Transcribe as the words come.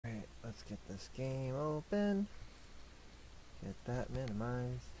Let's get this game open. Get that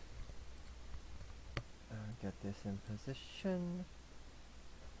minimized. Get this in position.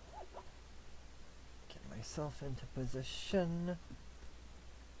 Get myself into position.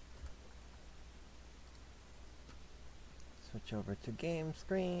 Switch over to game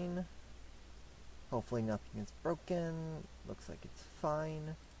screen. Hopefully nothing is broken. Looks like it's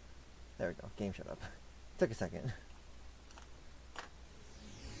fine. There we go. Game shut up. Took a second.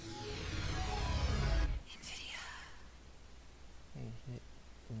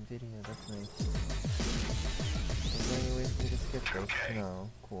 Nvidia, that's nice. Is there any way for me to skip this? No.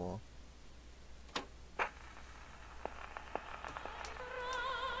 Cool.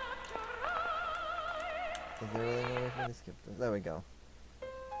 Is there really no way for me to skip this? There we go.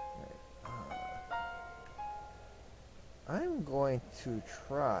 Right. I'm going to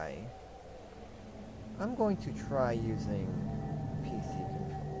try using PC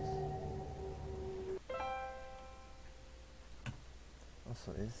controls.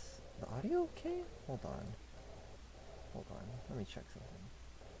 Also, is the audio okay? Hold on. Let me check something.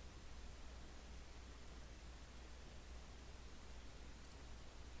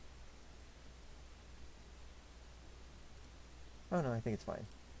 Oh no, I think it's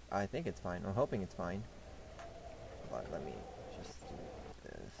fine. I'm hoping it's fine. But let me just do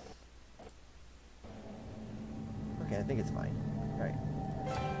this. Okay, I think it's fine. Right.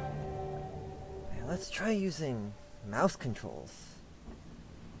 Now let's try using mouse controls.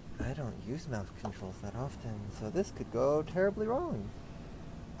 I don't use mouse controls that often, so this could go terribly wrong.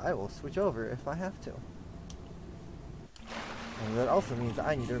 I will switch over if I have to. And that also means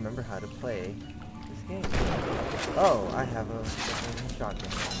I need to remember how to play this game. Oh, I have a freaking shotgun.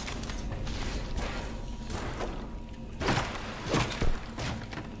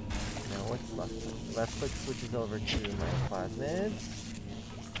 Now what's left click? Left click switches over to my plasmids.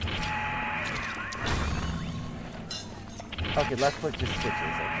 Okay, left click just switches,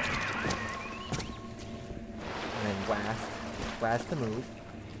 okay. And then blast to move.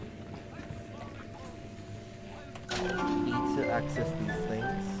 E to access these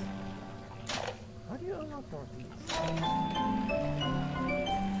things. How do you unlock more of these?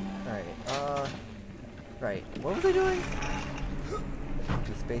 Alright, right, what was I doing?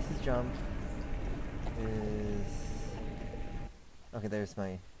 Okay, space is jump. Okay, there's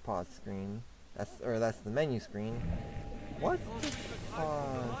my pause screen. That's the menu screen. What's the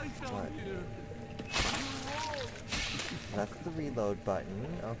pause button? That's the reload button,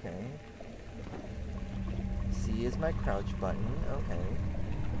 okay. C is my crouch button, okay.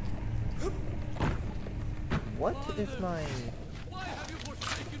 What is my... Why have you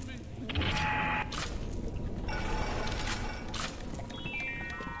forsaken me?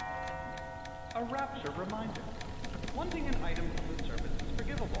 A rapture reminder. Wanting an item from the service is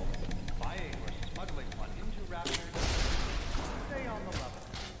forgivable. Buying or smuggling one into rapture, stay on the level.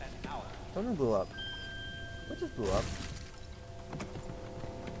 And out. Something blew up. What just blew up?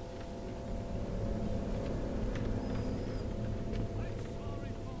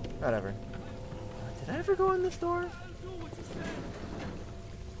 Whatever. Did I ever go in this door?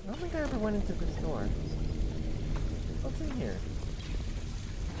 I don't think I ever went into this door. What's in here?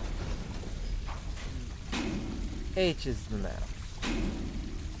 H is the map.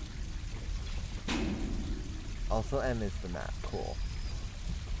 Also M is the map. Cool.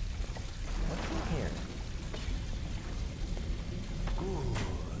 What's in here? Ooh.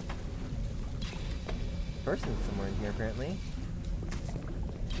 Person's somewhere in here apparently.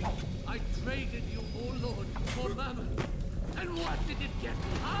 I traded you, oh Lord, for mammon. And what did it get me,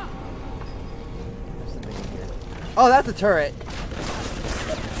 huh? There's something in here. Oh, that's a turret!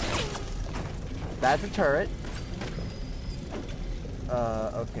 That's a turret.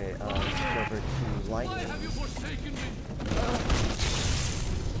 Okay, switch over to lightning. Why have you forsaken me?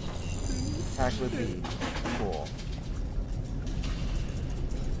 Attack with B. Cool.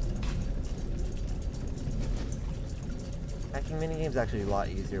 Hacking minigame's actually a lot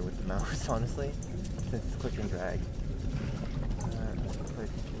easier with the mouse, honestly, since it's click and drag.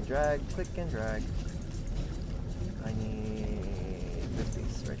 Click and drag, click and drag. I need this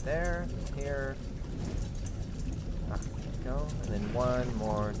piece right there, here. Ah, there we go. And then one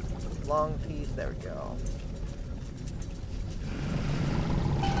more long piece. There we go.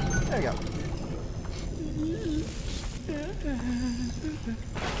 There we go.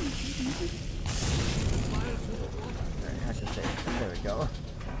 Alright, I should say. There we go.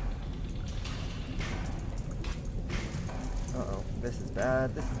 Uh-oh. This is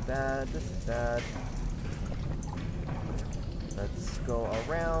bad. This is bad. This is bad. Let's go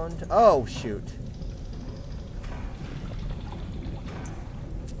around. Oh, shoot.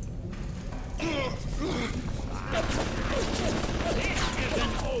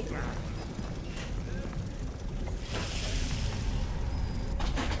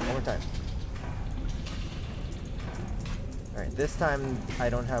 this time I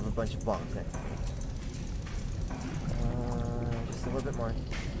don't have a bunch of bombs next to me. Just a little bit more.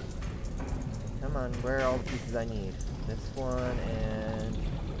 Come on, where are all the pieces I need? This one and...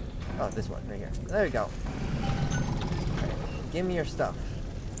 oh, this one, right here. There you go. Okay. Give me your stuff.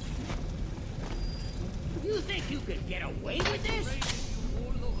 You think you could get away with this?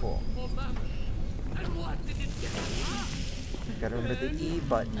 Cool. And what did it get? Gotta remember the E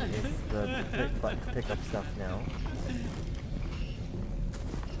button is the button to pick up stuff now.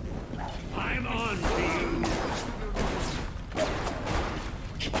 I'm on to you.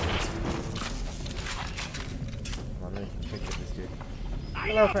 Come on, let me pick up this dude.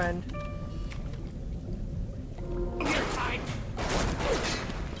 Hello, friend. You're fine.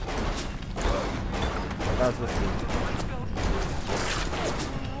 That was supposed to be.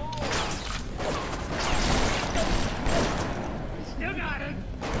 Still got it.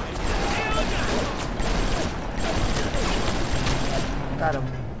 Got him.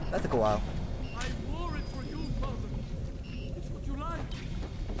 That took a while. I wore it for you, Father. It's what you like.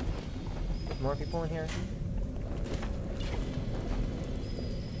 More people in here?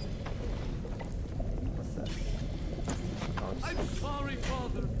 What's this? Oh, I'm sorry,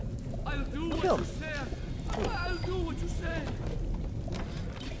 Father. I'll do what Kill. you said. I'll do what you said.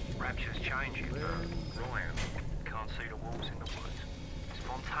 Rapture's changing, Ryan can't see the walls in the woods. This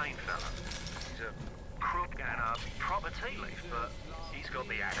Fontaine fella, he's a crook and a proper tea leaf, but he's got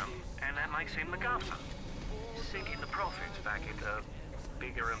the atom, and that makes him the governor. Sinking the profits back into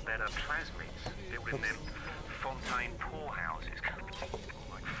bigger and better plasmids, building them Fontaine poorhouses,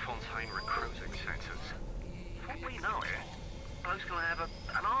 like Fontaine recruiting centres. Before we know it, bloke's gonna have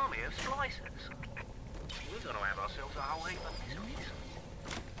an army of splicers. We're gonna have ourselves a whole heap of mysteries.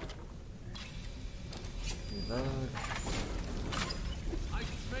 Reload. I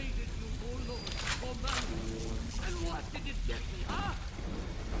traded you, oh Lord, for money. And what did it get me, huh?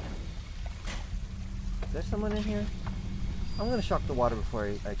 Is there someone in here? I'm gonna shock the water before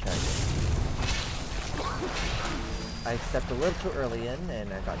I check. I stepped a little too early in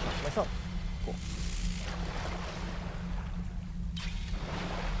and I got shocked myself. Cool.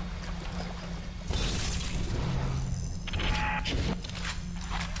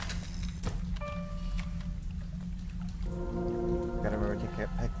 Gotta remember to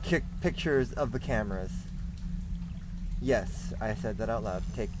take pictures of the cameras. Yes, I said that out loud.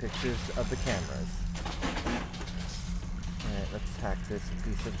 Take pictures of the cameras. Alright, let's hack this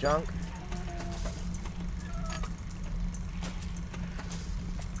piece of junk.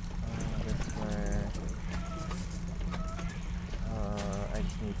 This where... I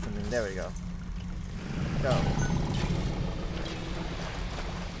just need something. There we go. Go.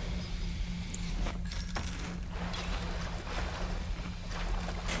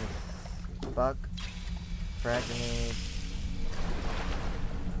 This buck. Frag grenade.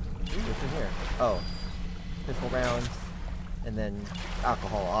 Ooh, what's in here? Oh. Pistol rounds. And then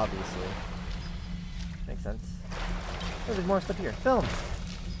alcohol, obviously. Makes sense. Oh, there's more stuff here. Film!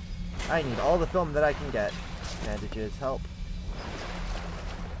 I need all the film that I can get. Bandages, help.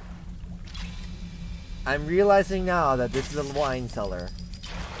 I'm realizing now that this is a wine cellar.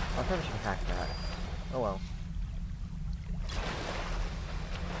 I probably should hack that. Oh well.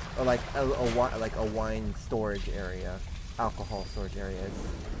 Or like a wine storage area. Alcohol storage areas.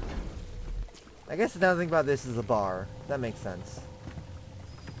 I guess another thing about this is a bar. That makes sense.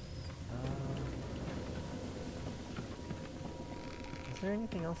 Is there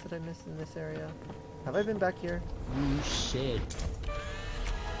anything else that I missed in this area? Have I been back here? You said.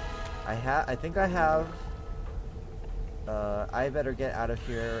 I think I have. I better get out of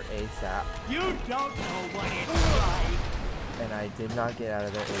here ASAP. You don't know what it's like. And I did not get out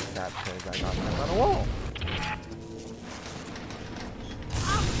of there ASAP because I got stuck on a wall.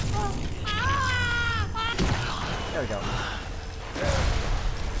 There we go.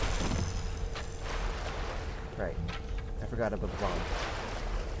 Right. I forgot about the bomb.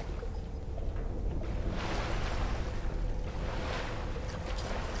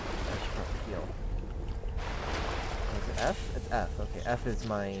 I should probably heal. Is it F? It's F. Okay, F is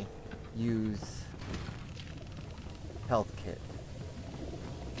my use health kit.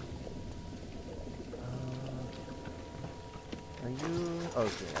 Are you... oh,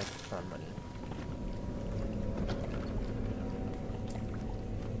 okay, I just found money.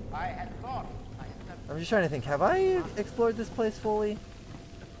 I'm just trying to think, have I explored this place fully?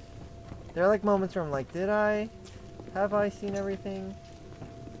 There are like moments where I'm like, did I? Have I seen everything?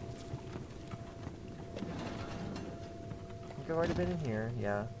 I think I've already been in here,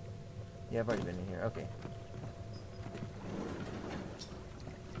 yeah. Yeah, I've already been in here, okay.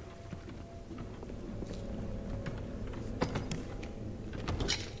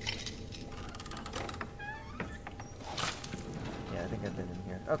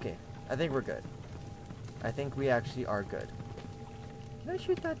 Okay, I think we're good. I think we actually are good. Did I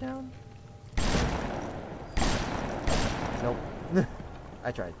shoot that down? Nope.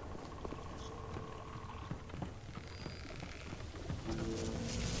 I tried.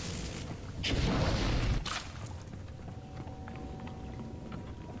 Jesus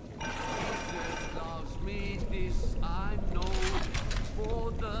loves me, this I know,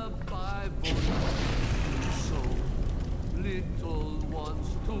 for the Bible so little wants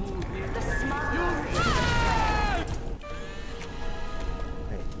to hear.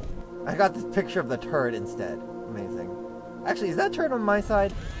 Wait. I got this picture of the turret instead. Amazing. Actually, is that turret on my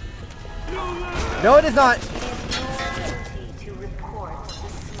side? No, it is not! It is your duty to report the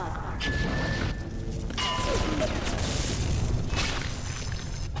smuggler.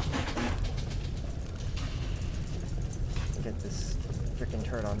 Get this freaking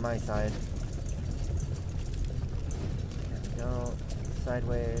turret on my side. There we go.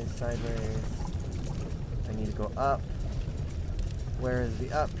 Sideways, sideways. I need to go up. Where is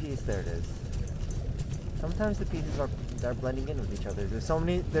the up piece? There it is. Sometimes the pieces are blending in with each other. There's so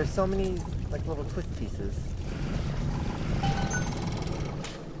many like little twist pieces.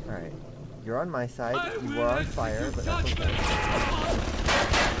 Alright. You're on my side. You were on fire, but that's okay.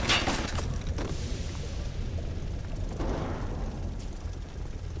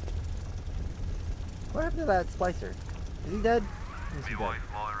 What happened to that splicer? Is he dead? Is he My dead? wife,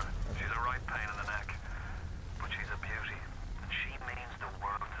 Moira, she's a right pain in the neck. But she's a beauty, and she means the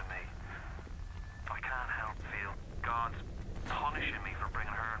world to me. I can't help feel God's punishing me for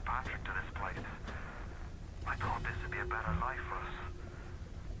bringing her and Patrick to this place. I thought this would be a better life for us.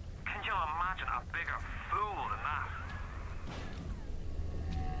 Can you imagine a bigger fool than that?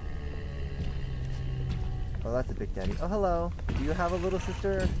 Oh, that's a big daddy. Oh, hello. Do you have a little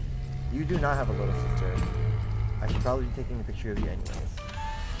sister? You do not have a little sister. I should probably be taking a picture of you anyways.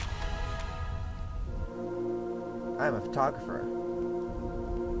 I'm a photographer.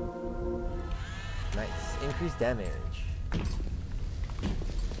 Nice. Increased damage. I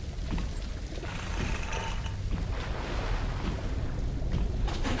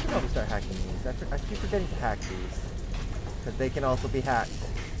should probably start hacking these. I keep forgetting to hack these. Because they can also be hacked.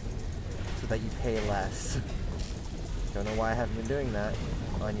 So that you pay less. Don't know why I haven't been doing that.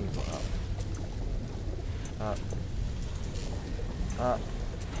 Oh, I need to go up. Up. Up.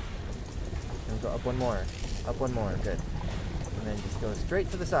 And go up one more. Up one more. Good. And then just go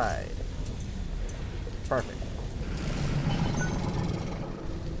straight to the side. Perfect.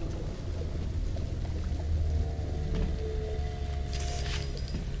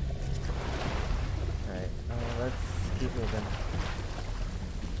 Alright. Let's keep moving.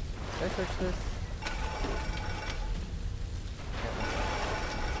 Did I search this?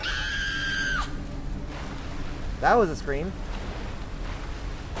 That was a scream.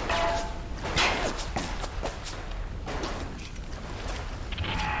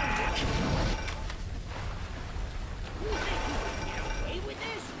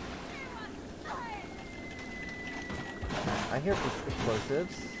 I hear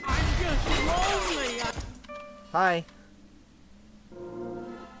explosives. I'm just lonely. Hi.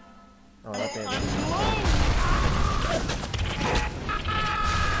 Oh, that baby.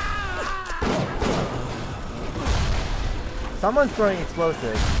 Someone's throwing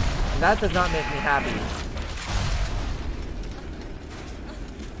explosives, and that does not make me happy.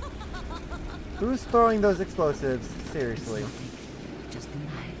 Who's throwing those explosives? Seriously. Just the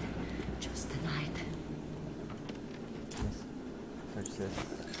night. Just the night. Let's search this.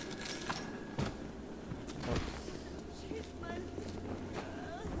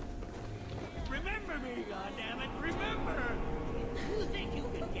 Remember me, goddammit, remember! You think you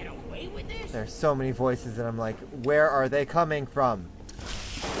can get away with this? There's so many voices, and I'm like, where are they coming from?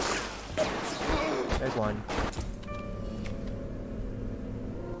 There's one.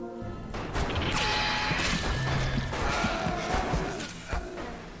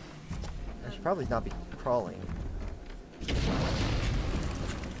 I should probably not be crawling.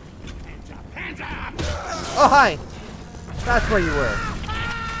 Hands up! Oh, hi! That's where you were.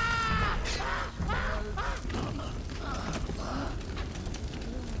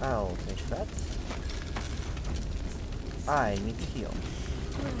 I'll take that. I need to heal.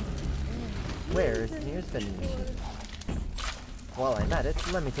 Where is the nearest vending machine? While I'm at it,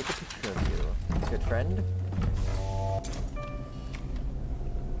 let me take a picture of you, good friend.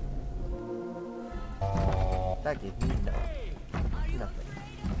 That gave me nothing.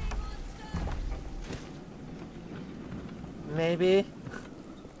 Maybe.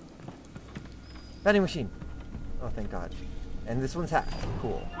 Vending machine. Oh, thank God. And this one's hacked.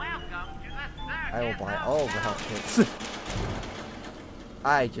 Cool. I will buy all the health kits.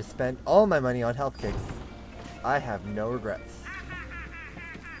 I just spent all my money on health kits. I have no regrets.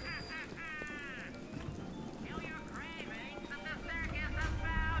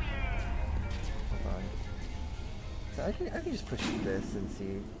 Hold on. So I can just push this and see.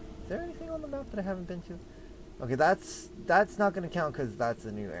 Is there anything on the map that I haven't been to? Okay, that's not gonna count because that's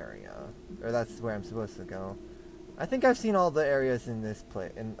a new area, or that's where I'm supposed to go. I think I've seen all the areas in this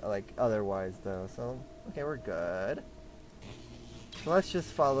place, and like otherwise though. So okay, we're good. So let's just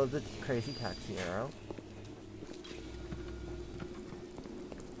follow the crazy taxi arrow.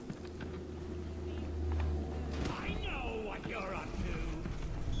 I know what you're up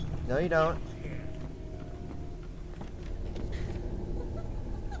to. No, you don't.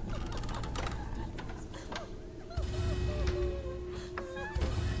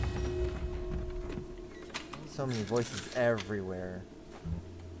 So many voices everywhere.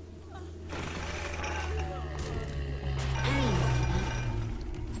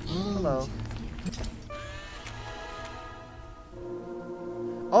 Hello.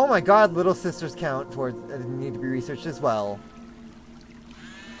 Oh my god, little sisters count towards need to be researched as well.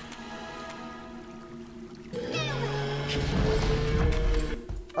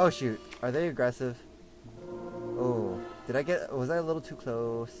 Oh shoot, are they aggressive? Oh, was I a little too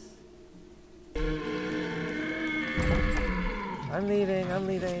close? I'm leaving.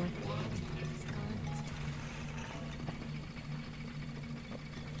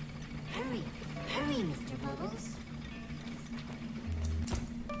 Hurry, Mr. Bubbles.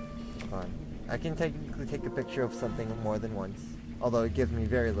 Hold on. I can technically take a picture of something more than once. Although it gives me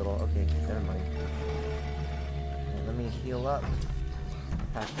very little. Okay, never mind. Okay, let me heal up.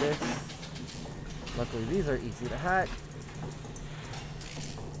 Hack this. Luckily these are easy to hack.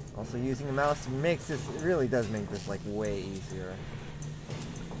 Also using the mouse makes this, it really does make this like way easier.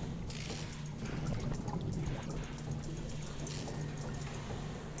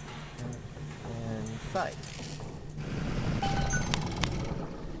 And sight.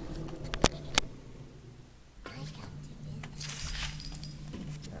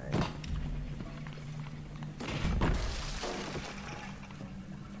 Alright.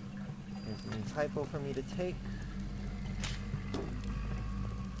 There's a new typo for me to take.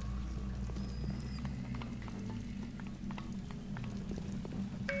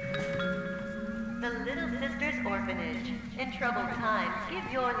 In troubled times,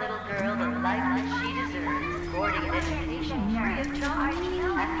 give your little girl the life that she deserves. Boarding and education free of charge.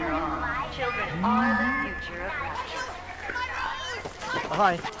 After all, children are the future of culture. Oh,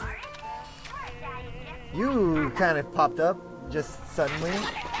 hi. You kind of popped up just suddenly.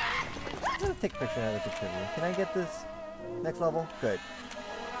 I'm gonna take a picture of the picture of you. Can I get this next level? Good.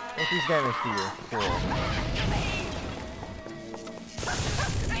 Increase damage to you. Cool.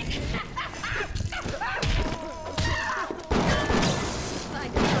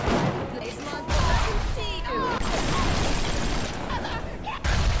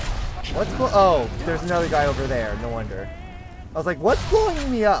 Oh, there's another guy over there. No wonder. I was like, what's blowing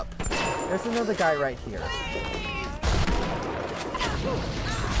me up? There's another guy right here.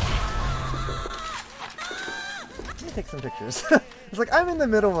 Let me take some pictures. It's like, I'm in the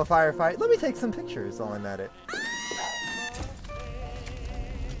middle of a firefight. Let me take some pictures while I'm at it.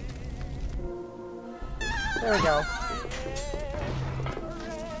 There we go.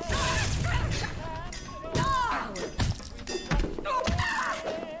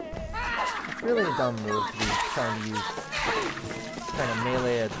 Really a dumb move to be trying to use kind of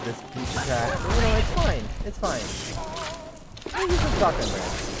melee at this beach attack. But, you know, it's fine. It's fine. I'll use a shotgun there.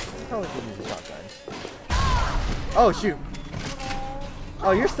 Probably should use a shotgun. Oh shoot!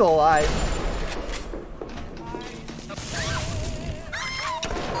 Oh, you're still alive.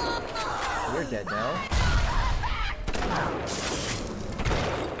 You're dead now.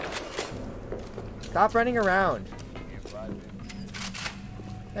 Stop running around.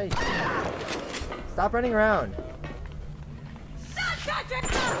 Hey. Stop running around.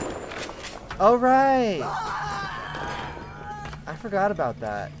 Oh, right. I forgot about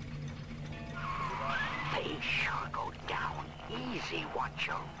that. They sure go down easy once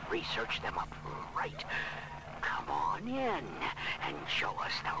you research them up right. Come on in and show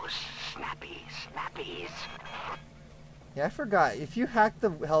us those snappies. Yeah, I forgot. If you hack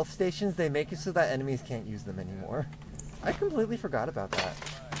the health stations, they make it so that enemies can't use them anymore. I completely forgot about that.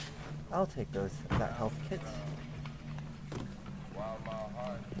 I'll take that health kit.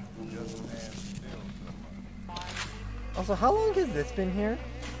 Also, how long has this been here?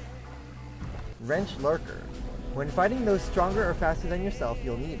 Wrench Lurker. When fighting those stronger or faster than yourself,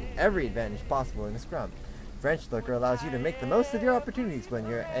 you'll need every advantage possible in a scrum. Wrench Lurker allows you to make the most of your opportunities when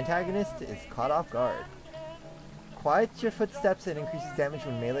your antagonist is caught off guard. quiets your footsteps and increases damage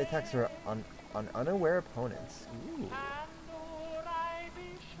when melee attacks are on unaware opponents. Ooh.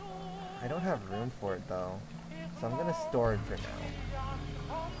 I don't have room for it though, so I'm gonna store it for now.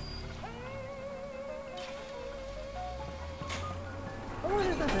 Oh, what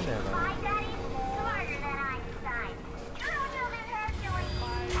is that in there though? My daddy's smarter than Einstein. True-human Hercules,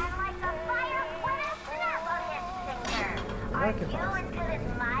 and like the fire with a snap of his finger. Are you as good as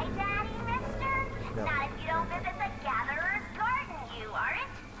my daddy, mister? No. Not if you don't visit the Gatherer's Garden, you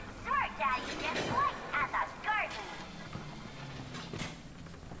aren't. Smart daddy gets points at the garden.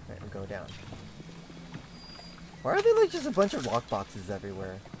 Alright, we'll go down. Why are there like just a bunch of lockboxes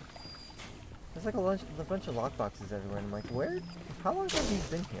everywhere? There's like a bunch of lockboxes everywhere, and I'm like, where? How long have these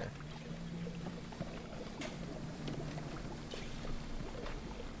been here?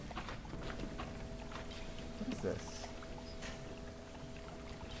 What is this?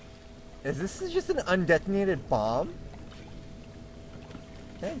 Is this just an undetonated bomb?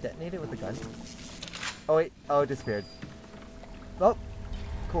 Can I detonate it with a gun? Oh wait, oh, it disappeared. Oh,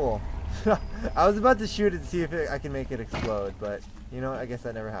 cool. I was about to shoot it to see if I can make it explode, but you know what? I guess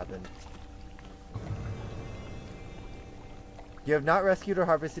that never happened. You have not rescued or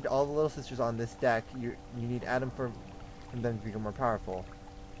harvested all the little sisters on this deck. You need Adam from them to become more powerful.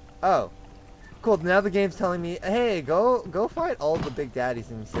 Oh, cool. Now the game's telling me, hey, go fight all the big daddies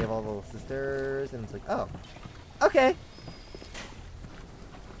and save all the little sisters. And it's like, oh, okay.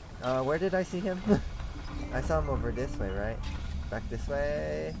 Where did I see him? I saw him over this way, right? Back this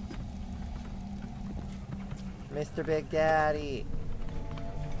way. Mr. Big Daddy.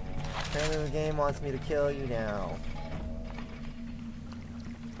 Apparently the game wants me to kill you now.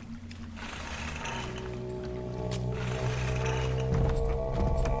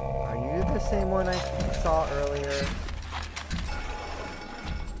 Are you the same one I saw earlier?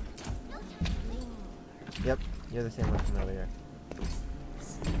 Yep, you're the same one from earlier.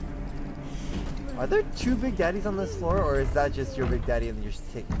 Are there two Big Daddies on this floor, or is that just your Big Daddy and you're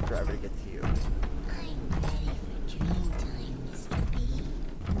just taking forever to get to you?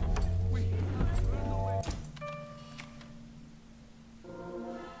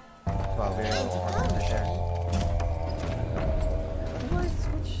 Wow, very little hard right there. What?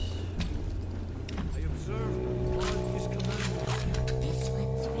 Switch. I observe all his commandments. This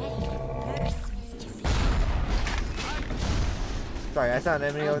one's ready to burst, Mr. B. Sorry, I saw an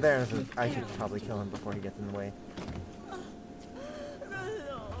enemy over there, and so I should probably kill him before he gets in the way.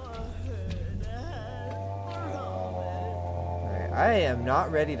 Alright, I am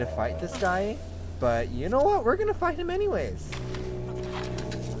not ready to fight this guy, but you know what? We're gonna fight him anyways.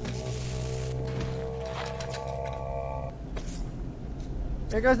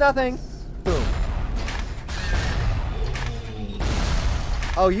 There goes nothing. Boom.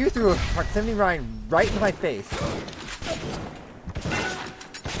 Oh, you threw a proximity mine right in my face.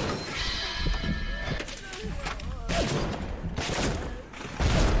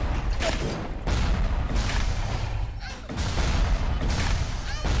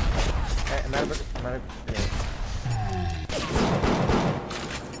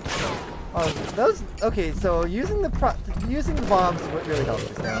 Oh, those. Okay, so using the bombs really helped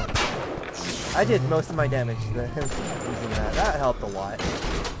just now. I did most of my damage using that. That helped a lot.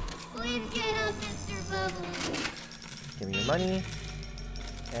 Please get up, Mr. Bubble. Give me your money.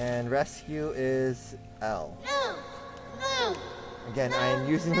 And rescue is L. No! No! Again, I am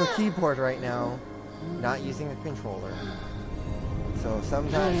using the keyboard right now, not using a controller. So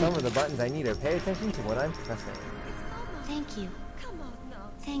sometimes some of the buttons I need to pay attention to what I'm pressing. Thank you. Come on now.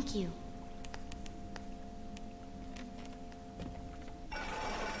 Thank you.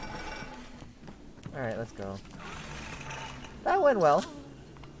 Alright, let's go. That went well.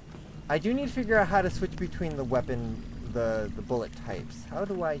 I do need to figure out how to switch between the weapon, the bullet types. How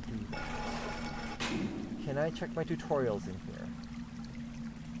do I do that? Can I check my tutorials in here?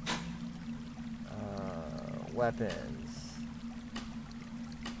 Weapons.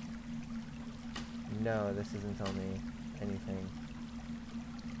 No, this doesn't tell me anything.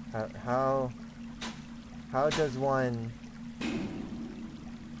 How does one...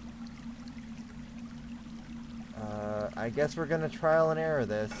 I guess we're gonna trial and error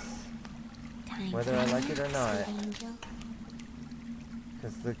this, whether I like it or not.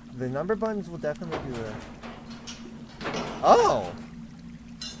 Because the number buttons will definitely do the... Oh!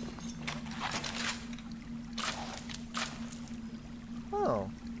 Oh.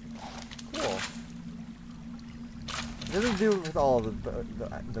 Cool. It doesn't do it with all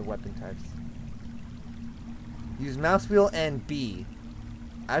the weapon types. Use mouse wheel and B.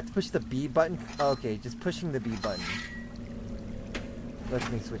 I have to push the B button? Okay, just pushing the B button lets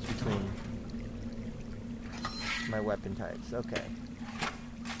me switch between my weapon types. Okay.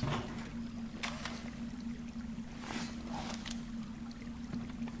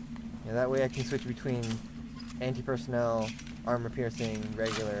 Yeah, that way I can switch between anti-personnel, armor piercing,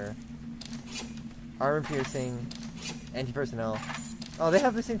 regular, armor piercing, anti-personnel. Oh, they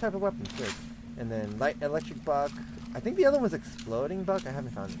have the same type of weapons, good. And then light electric buck. I think the other one's exploding buck. I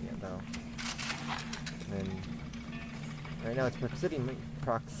haven't found it yet though. And then right now it's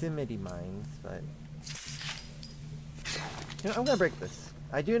proximity mines, but you know, I'm gonna break this.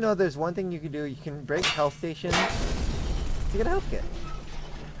 I do know there's one thing you can do. You can break health stations to get a health kit.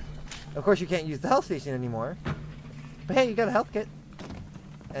 Of course, you can't use the health station anymore. But hey, you got a health kit.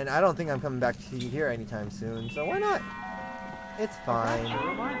 And I don't think I'm coming back to you here anytime soon, so why not? It's fine.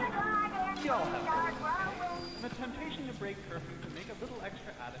 We all have and the temptation to break curfew to make a little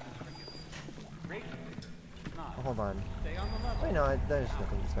extra added is forgiven. Break it. Not. Oh, hold on. Stay on the level. Wait, no, there's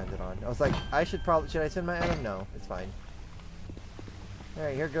nothing to spend it on. I was like, should I spend my item? No, it's fine.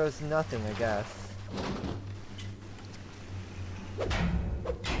 Alright, here goes nothing, I guess.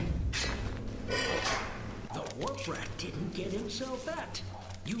 The warp rat didn't get himself at.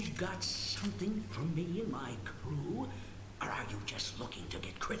 You got something from me and my crew? Or are you just looking to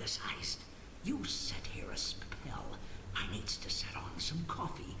get criticized? You set here a spell. I needs to set on some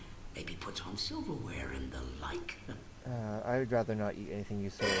coffee. Maybe put on silverware and the like. I would rather not eat anything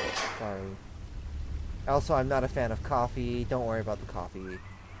useful. Sorry. Also, I'm not a fan of coffee. Don't worry about the coffee.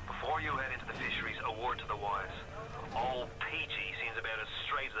 Before you head into the fisheries, a word to the wise. Old Peachy seems about as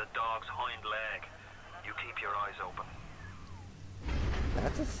straight as a dog's hind leg. You keep your eyes open.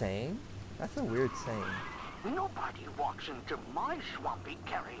 That's a saying? That's a weird saying. Nobody walks into my swampy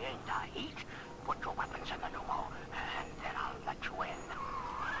carrying to eat. Put your weapons in the pneumo, and then I'll let you in.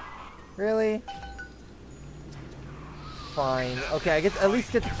 Really? Fine. Okay, I at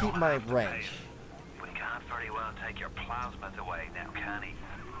least get to keep my wrench. But he can't very well take your plasmas away now, can he?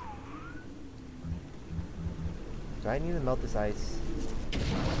 Do I need to melt this ice?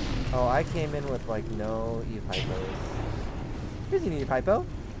 Oh, I came in with like no E-Hypos. Here's an E-Hypo.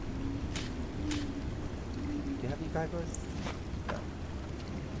 Do you have E-Hypos? No.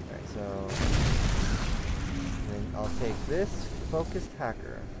 Alright, so then I'll take this Focused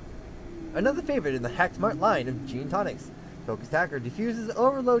Hacker. Another favorite in the Hack Smart line of Gene Tonics. Focused Hacker diffuses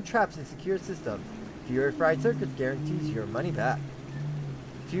overload traps in secure systems. Fewer fried circuits guarantees your money back.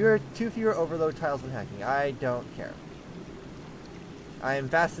 Two fewer overload tiles when hacking. I don't care. I am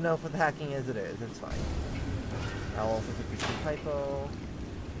fast enough with hacking as it is. It's fine. I'll also take this typo.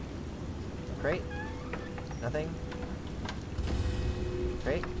 Great. Nothing.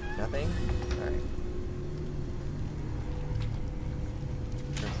 Great. Nothing. Alright.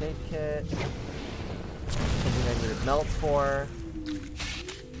 First aid kit. Something I needed melt for.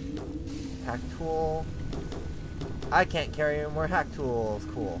 Hack tool. I can't carry any more hack tools.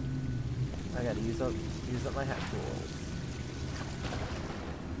 Cool. I gotta use up my hack tools.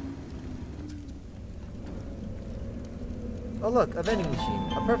 Oh look, a vending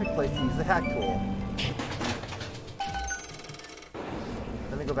machine. A perfect place to use the hack tool.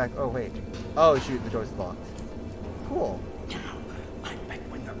 Let me go back. Oh wait. Oh shoot, the door's locked. Cool. Now, I bet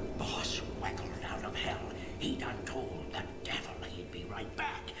when the boss waggled out of hell, he done told the devil he'd be right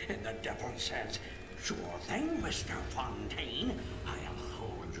back. And the devil says, "Sure thing, Mr. Fontaine. I'll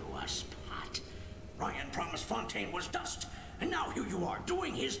hold you a spot." Ryan promised Fontaine was dust, and now here you are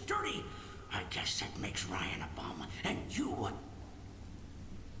doing his dirty. I guess that makes Ryan a bum, and you a...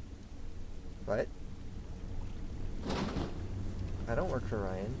 What? I don't work for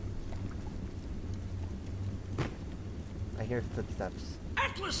Ryan. I hear footsteps.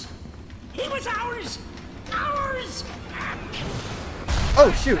 Atlas! He was ours! Ours!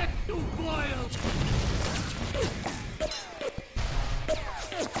 Oh shoot!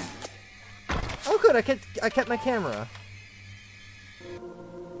 Oh good, I kept my camera.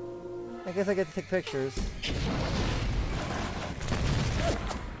 I guess I get to take pictures.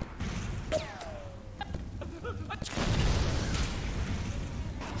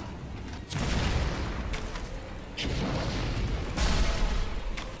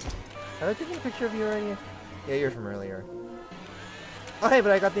 Have I taken a picture of you already? Yeah, you're from earlier. Oh hey,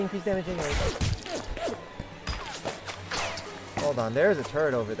 but I got the increased damage anyway. Hold on, there's a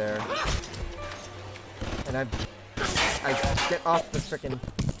turret over there. And I get off the frickin'...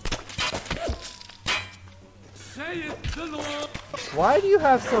 Why do you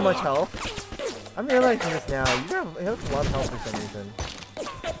have so much health? I'm realizing this now. You have a lot of health for some reason.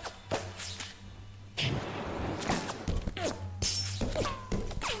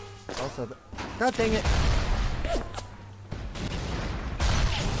 Also, God dang it!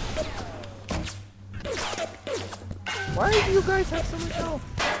 Why do you guys have so much health?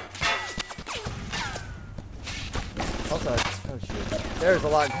 Also, oh shoot. There's a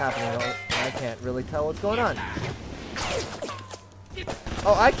lot happening. I can't really tell what's going on.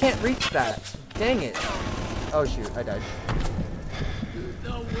 Oh, I can't reach that. Dang it. Oh shoot, I died.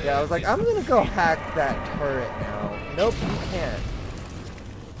 Yeah, I was like, I'm gonna go hack that turret now. Nope, you can't.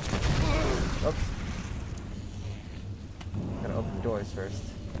 Oops. Gotta open the doors first.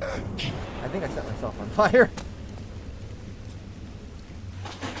 I think I set myself on fire.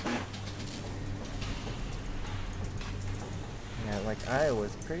 Yeah, like I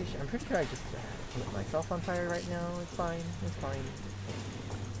was pretty sure. I'm pretty sure I just lit myself on fire right now. It's fine. It's fine.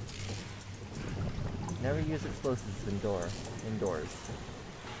 Never use explosives indoors.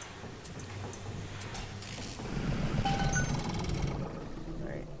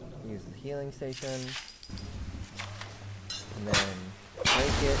 Alright, use the healing station. And then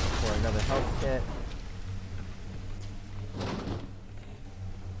break it for another health kit.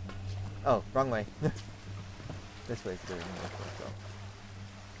 Oh, wrong way. This way's good. Let's go.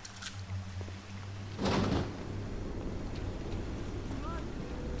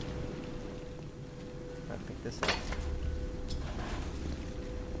 Gotta pick this up.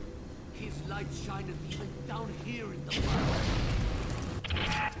 His light shineth even down here in the world.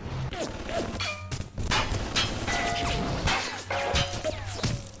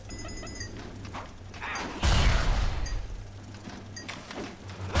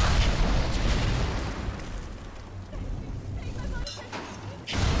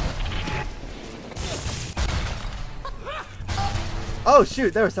 Oh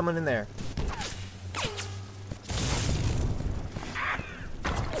shoot, there was someone in there.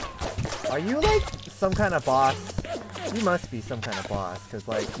 Are you like some kind of boss? You must be some kind of boss, cause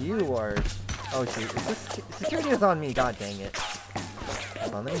like you are. Oh shoot, is this security is on me? God dang it!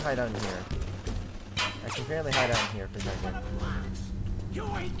 Hold on, let me hide down here. I can apparently hide down here for a second. You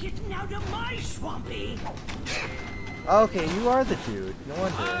ain't getting out of my swampy. Okay, you are the dude. No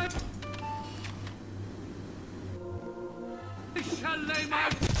wonder. Shall lay my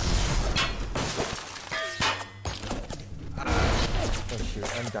Oh shoot,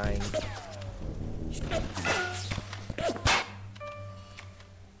 I'm dying.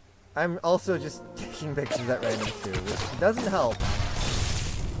 I'm also just taking pictures at random too, which doesn't help.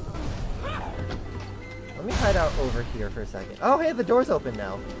 Let me hide out over here for a second. Oh hey, the door's open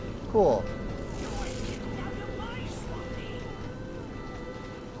now. Cool.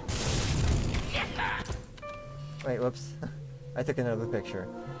 Wait, whoops. I took another picture.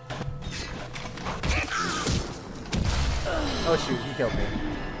 Oh shoot, he killed me.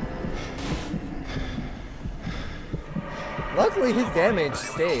 Luckily his damage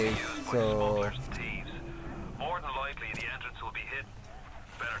stays, so... More than likely the entrance will be hidden.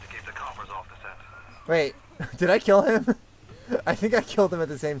 Better to keep the coppers off the set. Wait, did I kill him? I think I killed him at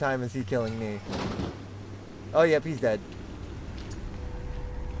the same time as he killing me. Oh yep, he's dead.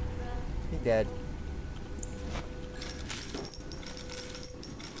 He's dead.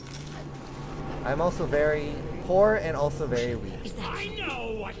 I'm also very poor and also very weak. I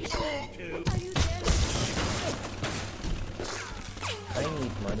know what you're to. I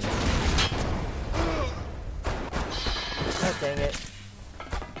need money. God dang it.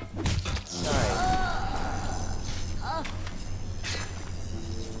 Die.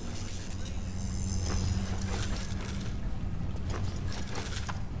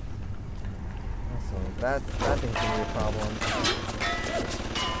 Also, that thing's gonna be a problem.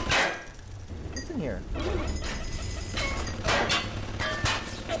 What's in here?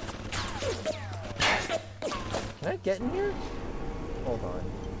 Can I get in here? Hold on.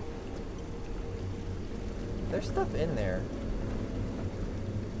 There's stuff in there.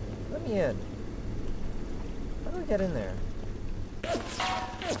 Let me in. How do I get in there?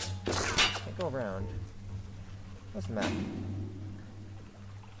 Can't go around. What's the map?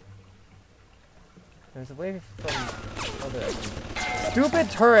 There's a way from other. Stupid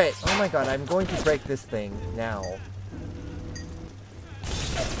turret! Oh my god, I'm going to break this thing now.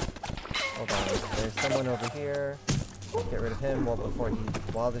 Hold on, there's someone over here. Get rid of him before he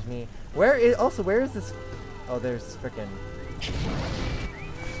bothers me. Where is this? Oh, there's frickin'.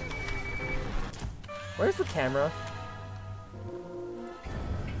 Where's the camera?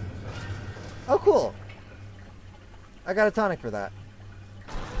 Oh, cool. I got a tonic for that.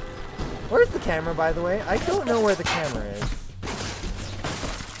 Where's the camera, by the way? I don't know where the camera is.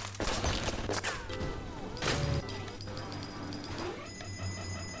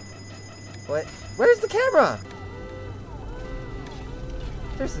 What? Where's the camera?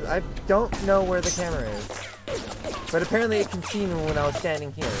 Seriously, I don't know where the camera is. But apparently it can see me when I was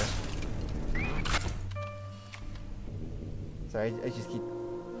standing here. Sorry, I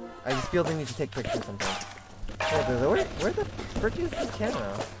just feel the need to take pictures sometimes. Where the frick is this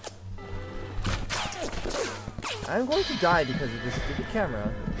camera? I'm going to die because of this stupid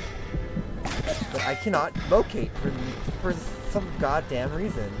camera that I cannot locate for some goddamn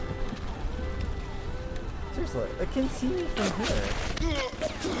reason. Seriously, it can see me from here.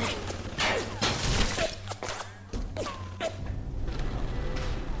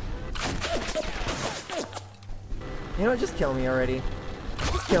 You know what? Just kill me already.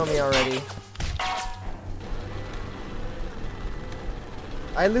 Just kill me already.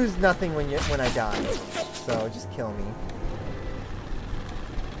 I lose nothing when I die, so just kill me.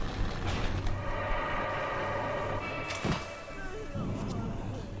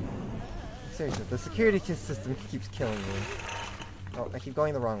 Seriously, the security system keeps killing me. Oh, I keep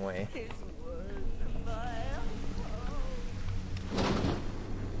going the wrong way.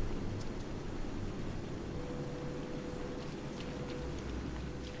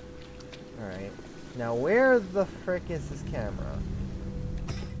 Alright. Now where the frick is this camera?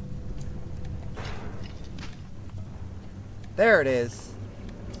 There it is!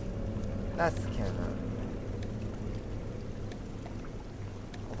 That's the camera.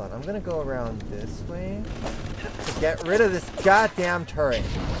 Hold on, I'm gonna go around this way to get rid of this goddamn turret.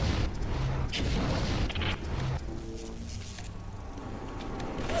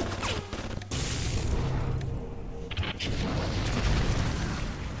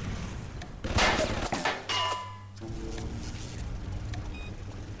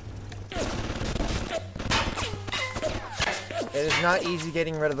 It is not easy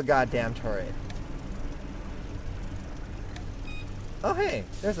getting rid of the goddamn turret. Oh hey,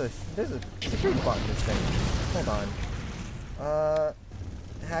 there's a security bot in this thing. Hold on.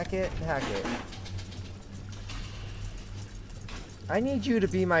 Hack it. I need you to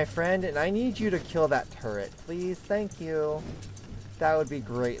be my friend, and I need you to kill that turret. Please, thank you. That would be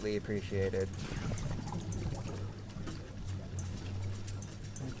greatly appreciated.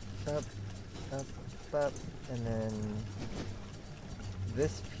 Up, and then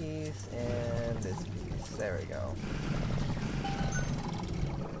this piece and this piece. There we go.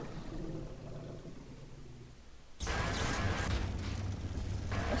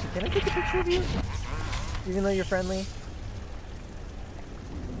 Actually, can I take a picture of you? Even though you're friendly?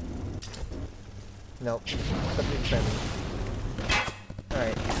 Nope. Something friendly.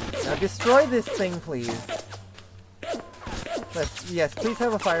 Alright. Now destroy this thing, please. Yes, please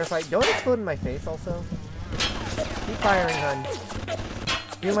have a firefight. Don't explode in my face, also. Keep firing, hun.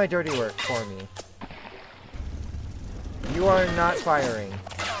 Do my dirty work for me. You are not firing.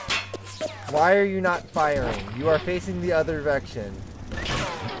 Why are you not firing? You are facing the other direction.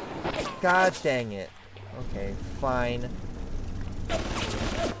 God dang it. Okay, fine.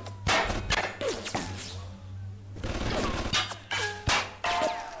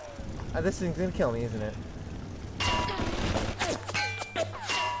 This thing's gonna kill me, isn't it?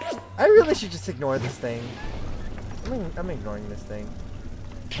 I really should just ignore this thing. I'm ignoring this thing.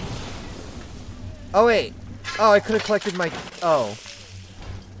 Oh wait! Oh, I could have collected my... Oh.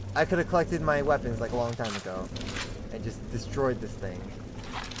 I could have collected my weapons like a long time ago. And just destroyed this thing.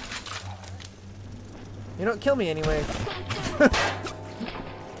 You know, kill me anyways.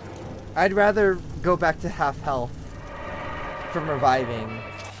 I'd rather go back to half health from reviving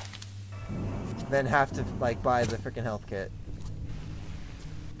than have to, like, buy the freaking health kit.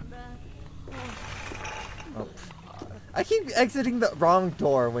 Oh. I keep exiting the wrong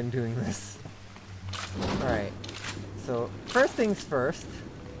door when doing this. Alright. So, first things first.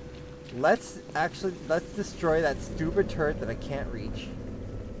 Let's destroy that stupid turret that I can't reach.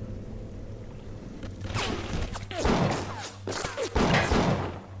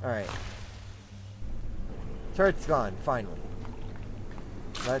 Alright. Turret's gone, finally.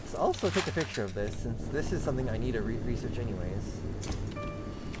 Let's also take a picture of this, since this is something I need to research anyways.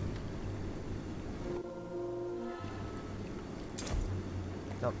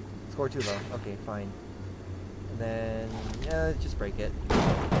 Nope, score too low. Okay, fine. And then, yeah, let's just break it.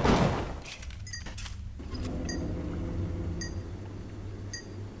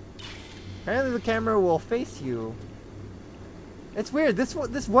 Apparently the camera will face you. It's weird, this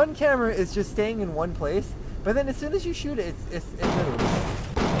one camera is just staying in one place, but then as soon as you shoot it, it moves.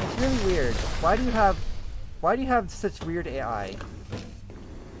 It's really weird. Why do you have such weird AI?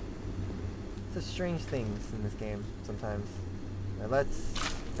 Such strange things in this game sometimes. Now let's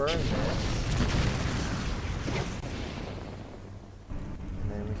burn this.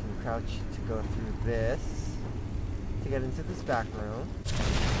 And then we can crouch to go through this to get into this back room.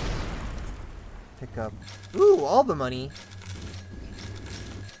 Pick up, ooh, all the money.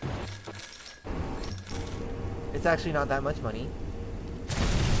 It's actually not that much money.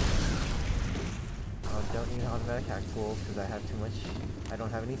 Don't need automatic hack tools because I have too much. I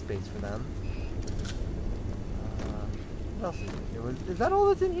don't have any space for them. What else is in here? Is that all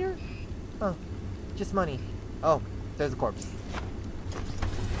that's in here? Oh, just money. Oh, there's a corpse.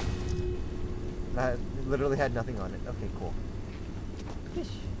 That literally had nothing on it. Okay, cool. Fish.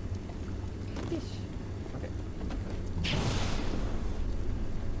 Fish. Okay.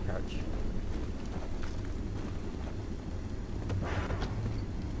 Crouch.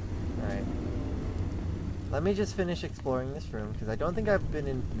 Alright. Let me just finish exploring this room, because I don't think I've been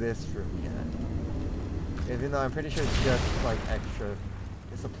in this room yet. Even though I'm pretty sure it's just, like, extra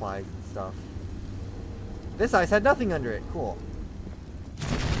supplies and stuff. This ice had nothing under it. Cool.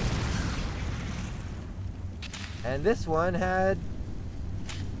 And this one had...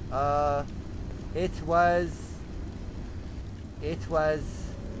 It was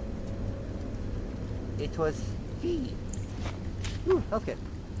V. Ooh, health kit.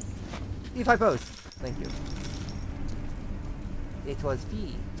 E5 post. Thank you. It was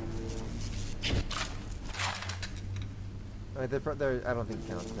V. Oh, I don't think it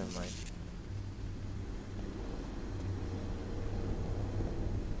counts. Never mind.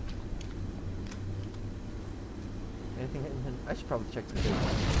 Anything in? I should probably check the page.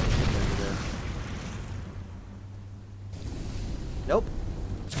 Nope.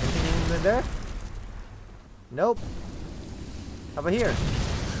 Anything in there? Nope. How about here?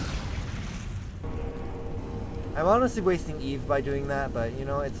 I'm honestly wasting Eve by doing that, but you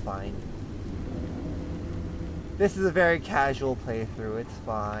know, it's fine. This is a very casual playthrough, it's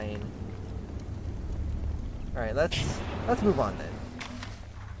fine. Alright, let's move on then.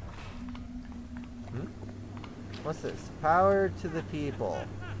 What's this? Power to the people.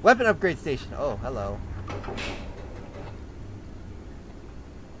 Weapon upgrade station. Oh, hello.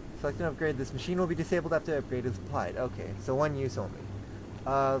 Select and upgrade. This machine will be disabled after upgrade is applied. Okay, so one use only.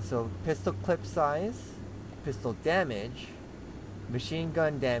 So pistol clip size, pistol damage, machine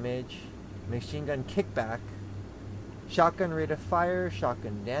gun damage, machine gun kickback, shotgun rate of fire,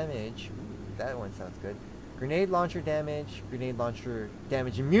 shotgun damage. Ooh, that one sounds good. Grenade launcher damage, grenade launcher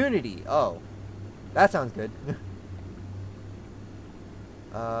damage immunity. Oh, that sounds good.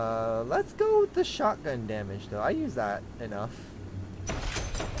 Let's go with the shotgun damage though. I use that enough.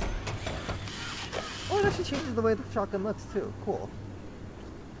 Oh, it actually changes the way the shotgun looks too. Cool.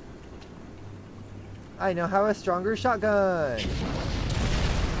 I now have a stronger shotgun.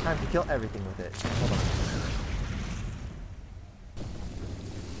 Time to kill everything with it. Hold on.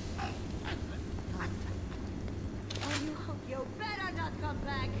 Oh, you hope you better not come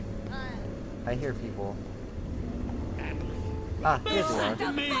back. I hear people. Ah, here you are.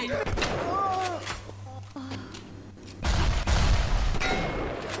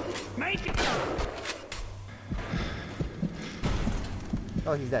 Make it.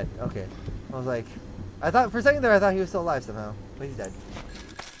 Oh, he's dead. Okay. I was like, I thought for a second there I thought he was still alive somehow, but he's dead.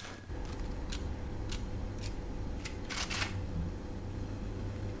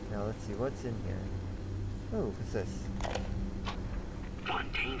 Now let's see what's in here. Oh, what's this?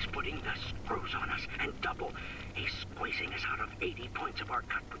 Fontaine's putting the screws on us, and double. He's squeezing us out of 80 points of our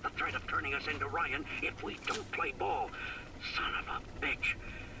cut with the threat of turning us into Ryan if we don't play ball. Son of a bitch.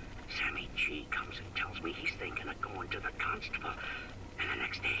 Sammy G comes and tells me he's thinking of going to the constable. And the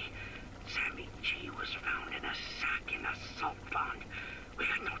next day, Sammy G was found in a sack in a salt pond. We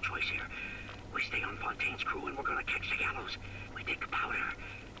got no choice here. We stay on Fontaine's crew and we're gonna catch the gallows. We take powder,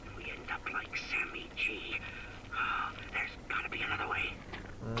 and we end up like Sammy G. Oh, there's gotta be another way.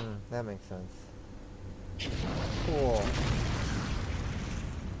 That makes sense. Cool.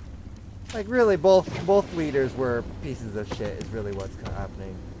 Like really, both leaders were pieces of shit. Is really what's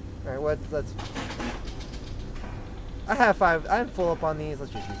happening. All right, let's. I have 5. I'm full up on these.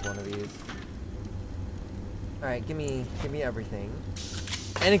 Let's just use one of these. All right, give me everything.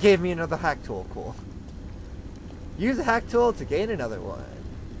 And it gave me another hack tool. Cool. Use a hack tool to gain another one.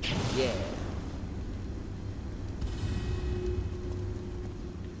 Yeah.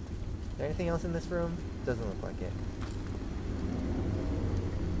 Is there anything else in this room? Doesn't look like it.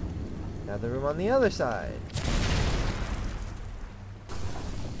 Another room on the other side.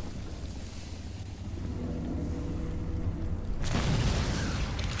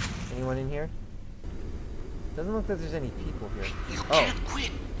 Anyone in here? Doesn't look like there's any people here. You Oh. can't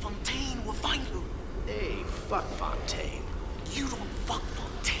quit. Fontaine will find you. Hey, fuck Fontaine. You don't fuck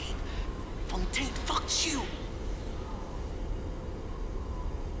Fontaine. Fontaine fucks you.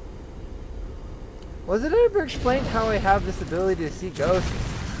 Was it ever explained how I have this ability to see ghosts?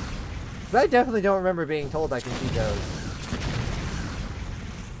 Because I definitely don't remember being told I can see ghosts.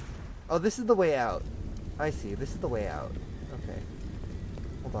 Oh, this is the way out. I see. This is the way out. Okay.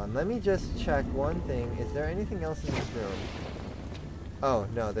 Hold on. Let me just check one thing. Is there anything else in this room? Oh,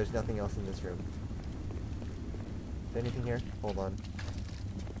 no. There's nothing else in this room. Is there anything here? Hold on.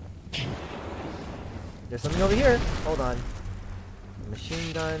 There's something over here! Hold on. A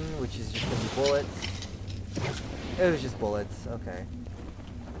machine gun, which is just gonna be bullets. It was just bullets. Okay.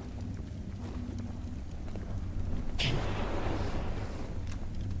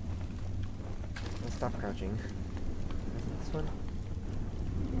 Let's stop crouching. This one?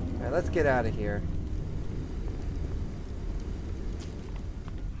 Alright, let's get out of here.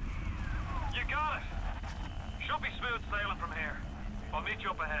 You got it! Should be smooth sailing from here. I'll meet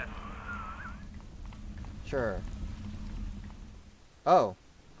you up ahead. Sure. Oh.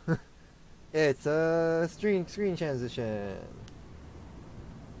 It's a screen transition.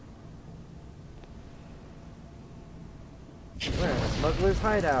 We're in a smuggler's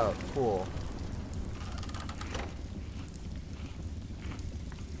hideout. Cool.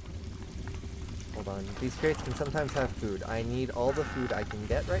 Hold on. These crates can sometimes have food. I need all the food I can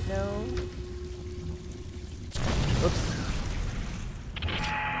get right now. Oops.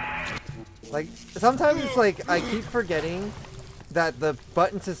 Like, sometimes it's like I keep forgetting that the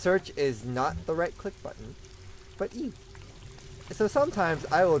button to search is not the right click button, but E. So sometimes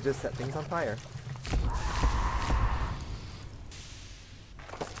I will just set things on fire.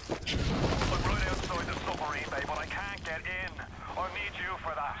 I'm right outside the submarine bay, but I can't get in. I need you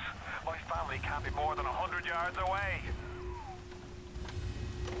for that. My family can't be more than 100 yards away.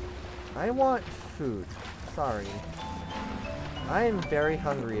 I want food. Sorry. I am very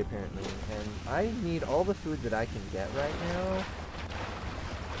hungry apparently, and I need all the food that I can get right now.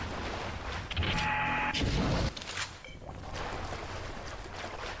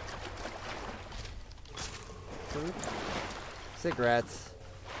 Food? Cigarettes.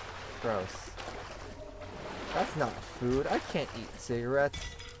 Gross. That's not food. I can't eat cigarettes.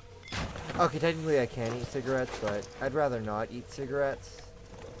 Okay, technically I can eat cigarettes, but I'd rather not eat cigarettes.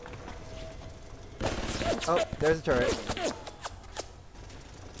 Oh, there's a turret.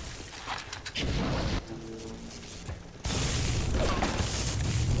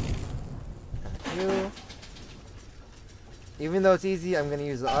 You. Even though it's easy, I'm gonna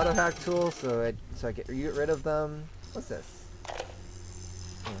use the auto hack tool so I get rid of them. What's this?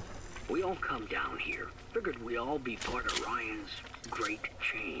 We all come down here. Figured we all be part of Ryan's great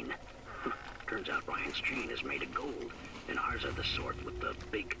chain. Turns out Ryan's chain is made of gold, and ours are the sort with the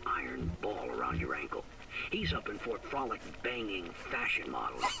big iron ball around your ankle. He's up in Fort Frolic banging fashion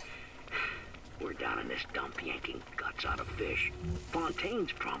models. We're down in this dump yanking guts out of fish.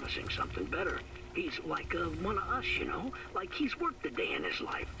 Fontaine's promising something better. He's like one of us, you know? Like he's worked a day in his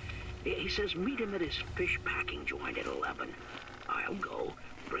life. He says meet him at his fish packing joint at 11. I'll go,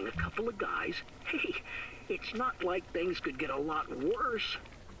 bring a couple of guys. Hey, it's not like things could get a lot worse.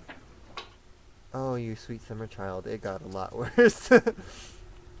 Oh, you sweet summer child. It got a lot worse.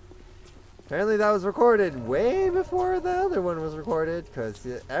 Apparently that was recorded way before the other one was recorded, because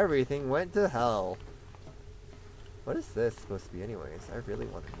everything went to hell. What is this supposed to be anyways? I really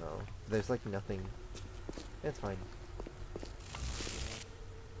want to know. There's like nothing. It's fine.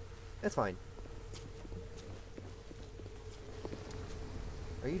 It's fine.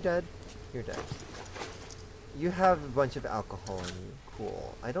 Are you dead? You're dead. You have a bunch of alcohol in you.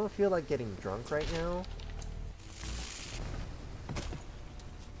 Cool. I don't feel like getting drunk right now.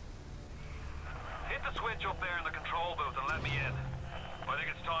 Hit the switch up there in the control booth and let me in. I think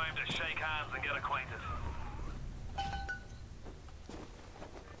it's time to shake hands and get acquainted.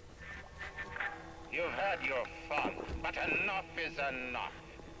 You've had your fun, but enough is enough.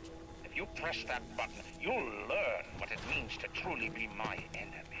 If you press that button, you'll learn what it means to truly be my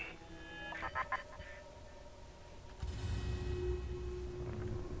enemy.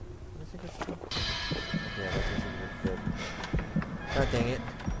 Yeah, that's good. God dang it.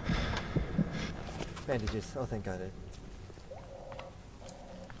 Bandages. Oh, thank God.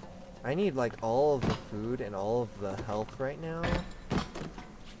 I need like all of the food and all of the health right now.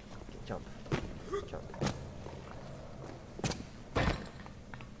 Jump. Jump.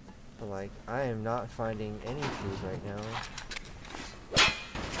 But like, I am not finding any food right now.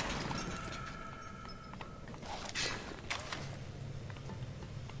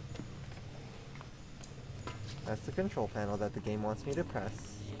 That's the control panel that the game wants me to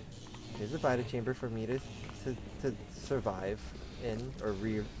press. Here's a Vita chamber for me to survive in, or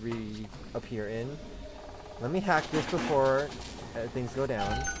reappear in. Let me hack this before things go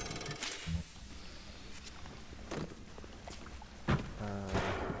down.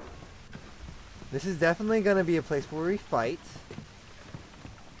 This is definitely going to be a place where we fight.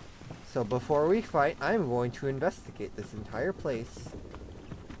 So before we fight, I'm going to investigate this entire place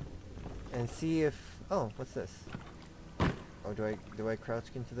and see if... Oh, what's this? Oh, do I crouch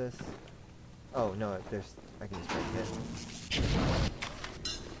into this? Oh no, there's... I can just break it.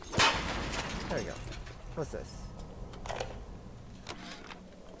 There we go. What's this?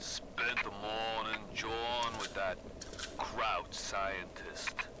 Spent the morning jawing with that Kraut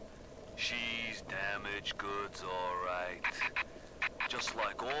scientist. She's damaged goods, alright. Just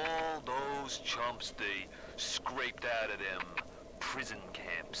like all those chumps they scraped out of them prison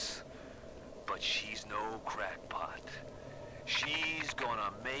camps. But she's no crackpot. She's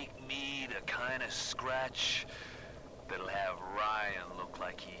gonna make me the kind of scratch that'll have Ryan look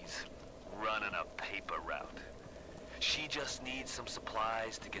like he's running a paper route. She just needs some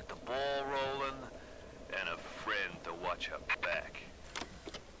supplies to get the ball rolling and a friend to watch her back.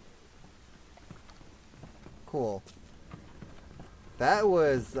 Cool. That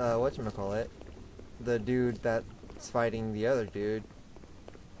was, whatchamacallit, the dude that's fighting the other dude,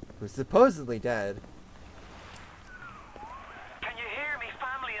 who's supposedly dead. Can you hear me,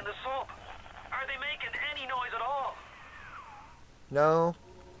 family in the sub? Are they making any noise at all? No.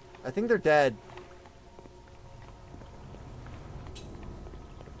 I think they're dead.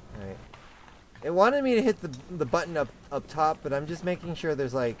 Alright. It wanted me to hit the button up top, but I'm just making sure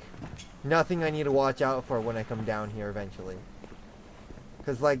there's, like, nothing I need to watch out for when I come down here eventually.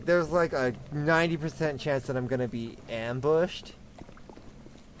 Because, like, there's, like, a 90% chance that I'm going to be ambushed.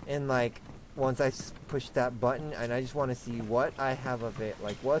 And, like, once I push that button, and I just want to see what I have of it.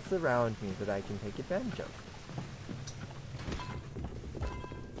 Like, what's around me that I can take advantage of.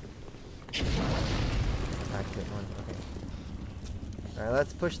 Activate one, okay. Alright,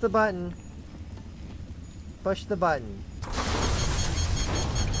 let's push the button. Push the button.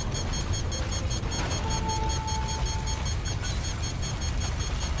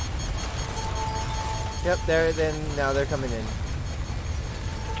 Yep, now they're coming in.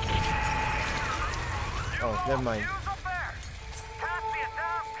 Oh, never mind.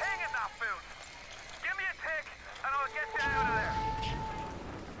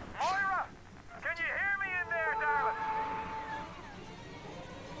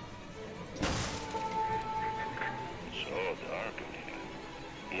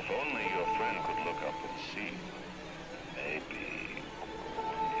 If only your friend could look up and see. Maybe.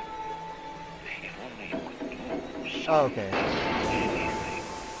 If only you could do something. Oh, okay.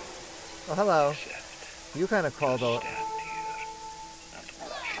 Oh, hello. You kind of crawled out.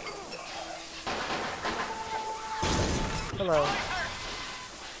 Hello.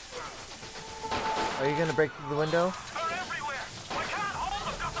 Are you gonna break through the window?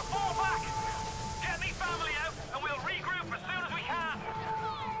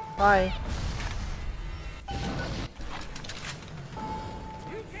 Hi.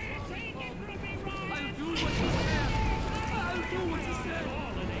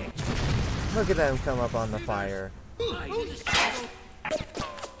 Look at them come up on the fire.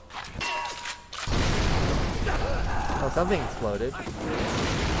 Oh, something exploded.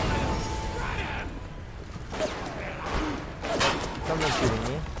 Someone's shooting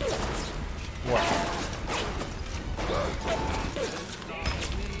me. What?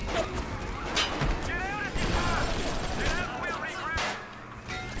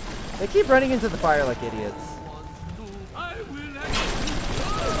 They keep running into the fire like idiots.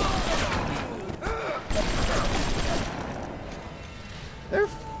 They're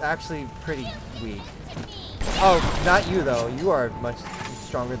actually pretty weak. Oh, not you though. You are much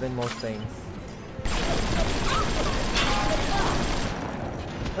stronger than most things.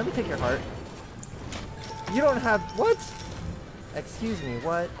 Let me take your heart. You don't have... What? Excuse me,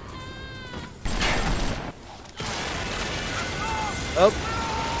 what? Oh.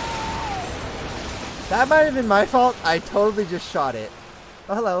 That might have been my fault. I totally just shot it.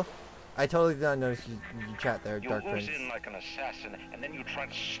 Oh, hello. I totally did not notice you chat there, Dark Prince. You ooze in like an assassin, and then you try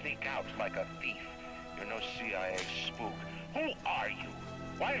to sneak out like a thief. You're no CIA spook. Who are you?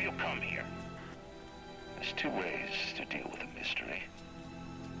 Why have you come here? There's two ways to deal with a mystery.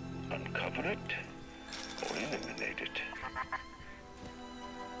 Uncover it, or eliminate it.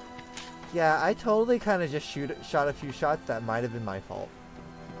 Yeah, I totally kind of just shot a few shots that might have been my fault.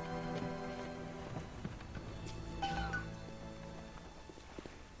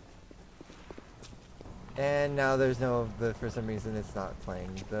 And now there's for some reason it's not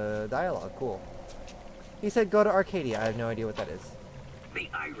playing the dialogue. Cool. He said go to Arcadia. I have no idea what that is. The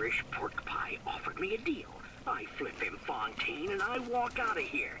Irish pork pie offered me a deal. I flip him Fontaine and I walk out of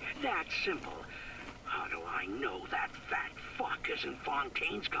here. That simple. How do I know that fat fuck isn't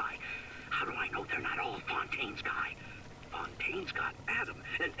Fontaine's guy? How do I know they're not all Fontaine's guy? Fontaine's got Adam,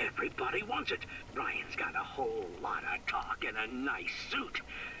 and everybody wants it. Ryan's got a whole lot of talk and a nice suit.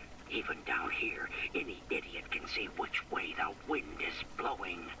 Even down here, any idiot can see which way the wind is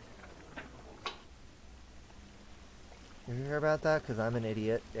blowing. You hear about that? Because I'm an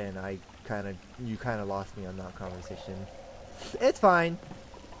idiot, and you kind of lost me on that conversation. It's fine.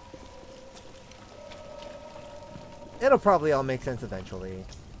 It'll probably all make sense eventually.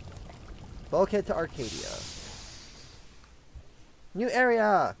 Bulkhead to Arcadia. New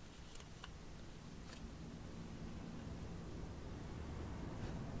area!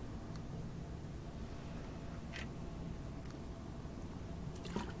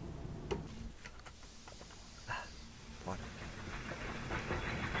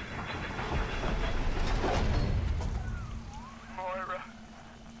 Moira.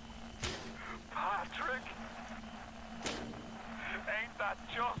 Patrick. Ain't that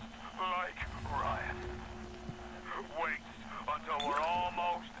just like Ryan? Waits until we're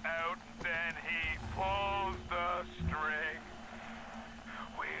almost out, then he pulls the string.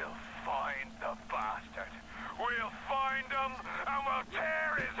 We'll find the bastard. We'll find him, and we'll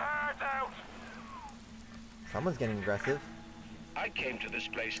tear his heart out. Someone's getting aggressive. I came to this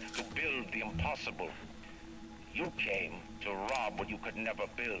place to build the impossible. You came to rob what you could never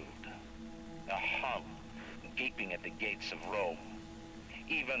build. A hum gaping at the gates of Rome.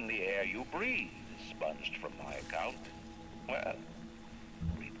 Even the air you breathe is sponged from my account. Well,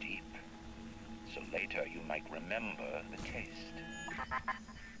 breathe deep, so later you might remember the taste.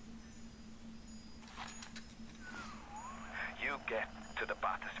 You get to the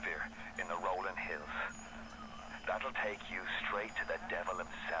bathysphere in the rolling hills. That'll take you straight to the devil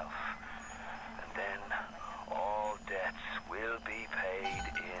himself. And then all debts will be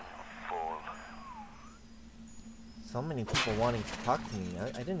paid in full. So many people wanting to talk to me.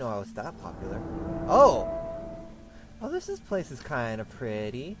 I didn't know I was that popular. Oh! Oh, this place is kind of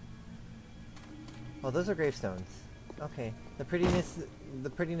pretty. Oh, those are gravestones. Okay. The prettiness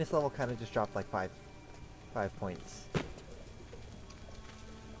level kind of just dropped like 5 points.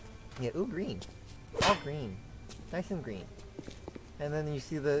 Yeah, ooh, green. All green. Nice and green. And then you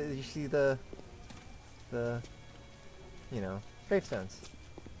see the you know, gravestones.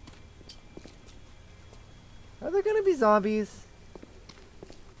 Are there gonna be zombies?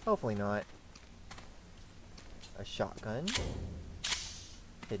 Hopefully not. A shotgun.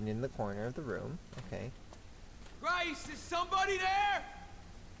 Hidden in the corner of the room. Okay. Grace, is somebody there?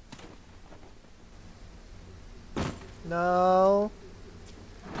 No.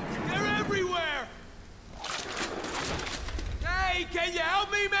 They're everywhere! Hey, can you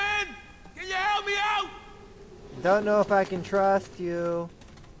help me, man? Can you help me out? Don't know if I can trust you.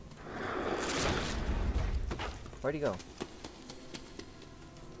 Where'd he go?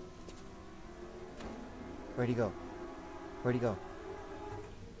 Where'd he go? Where'd he go?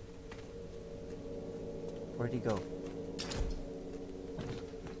 Where'd he go?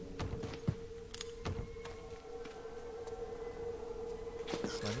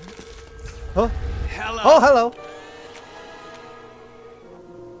 Huh? Hello. Oh, hello!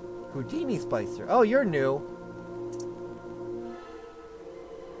 Houdini Splicer. Oh, you're new.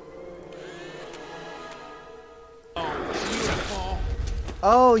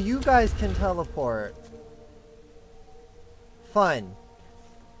 Oh, you guys can teleport. Fun.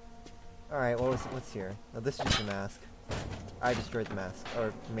 Alright, what's here? Oh, this is just a mask. I destroyed the mask.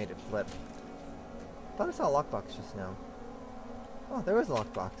 Or made it flip. Thought I saw a lockbox just now. Oh, there was a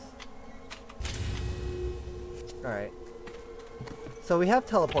lockbox. Alright. So we have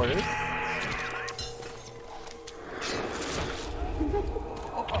teleporters.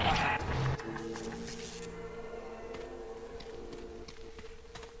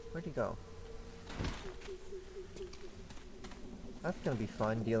 Where'd he go? That's gonna be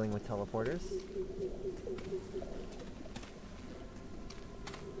fun, dealing with teleporters.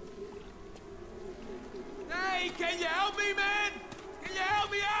 Hey, can you help me, man? Can you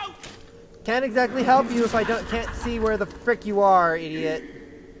help me out? Can't exactly help you if I can't see where the frick you are, idiot.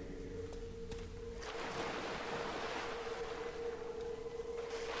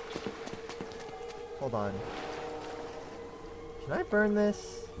 Hold on. Can I burn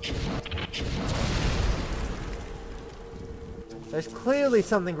this? There's clearly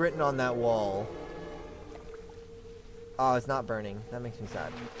something written on that wall. Oh, it's not burning. That makes me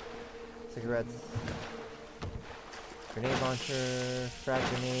sad. Cigarettes. Grenade launcher. Frag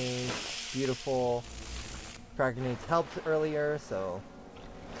grenades. Beautiful. Frag grenades helped earlier, so...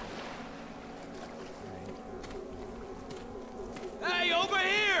 Right. Hey, over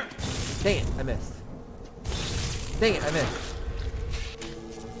here! Dang it, I missed. Dang it, I missed.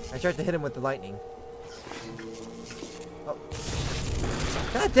 I tried to hit him with the lightning. Oh.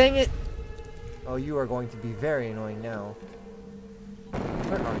 God dang it! Oh, you are going to be very annoying now.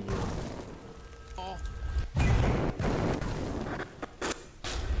 Where are you?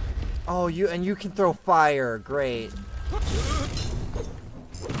 Oh, you can throw fire. Great.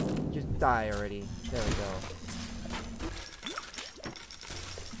 Just die already. There we go.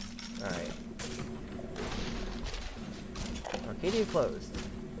 Alright. Arcadia closed.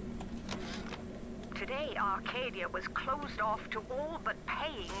 Today, Arcadia was closed off to all but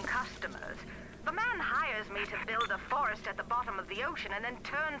paying customers. The man hires me to build a forest at the bottom of the ocean and then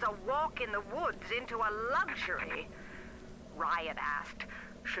turns a walk in the woods into a luxury. Riot asked,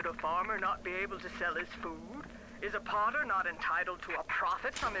 should a farmer not be able to sell his food? Is a potter not entitled to a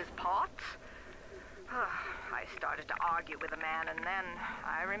profit from his pots? I started to argue with the man, and then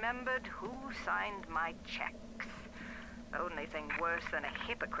I remembered who signed my checks. The only thing worse than a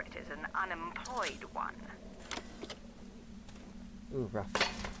hypocrite is an unemployed one. Ooh, rough.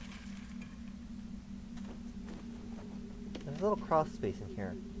 There's a little crawl space in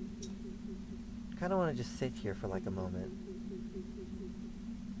here. Kinda wanna just sit here for like a moment.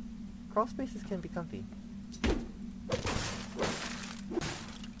 Crawl spaces can be comfy.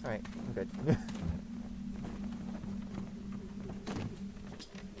 Alright, I'm good.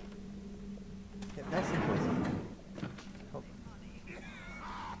 Get nice and cozy. Oh.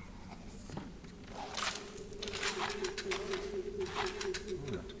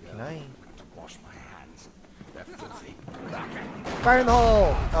 Ooh, can I wash my hands? They're filthy. fire in the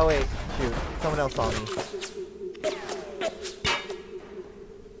hole? Oh wait, shoot. Someone else saw me.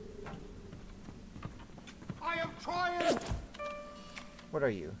 What are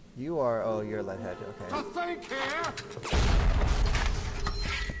you? You are... Oh, you're leadhead. Okay. To think here.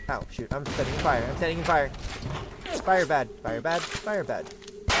 Ow, shoot. I'm setting fire. I'm setting fire. Fire bad. Fire bad. Fire bad.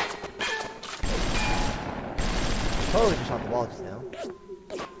 Totally just shot the wall just now.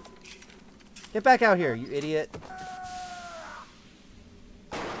 Get back out here, you idiot.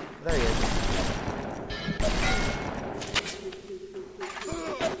 There he is.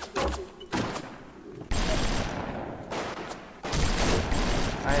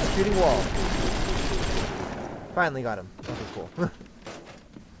 I am shooting wall. Finally got him. Okay, cool.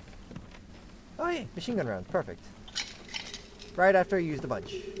 Oh hey, machine gun round. Perfect. Right after I used a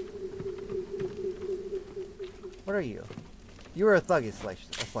bunch. What are you? You are a thuggish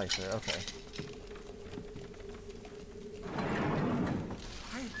slicer. Okay.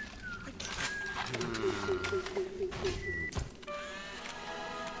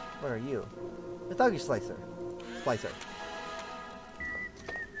 What are you? A thuggish slicer. Splicer.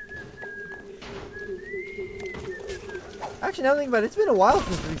 Actually, now that I think about it, it's been a while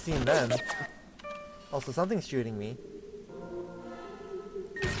since we've seen them. Also, something's shooting me.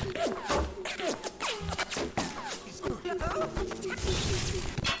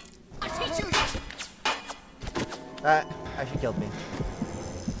 Actually killed me.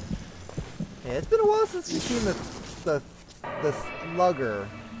 Yeah, it's been a while since we've seen the slugger.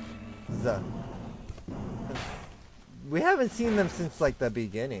 We haven't seen them since like the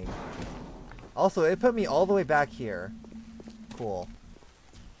beginning. Also, it put me all the way back here. Cool.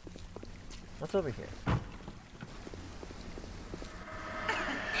 What's over here?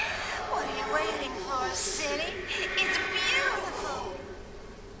 What are you waiting for, city? It's beautiful.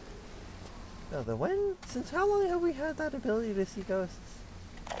 No, since how long have we had that ability to see ghosts?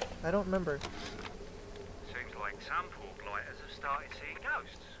 I don't remember. Seems like some poor blighters have started seeing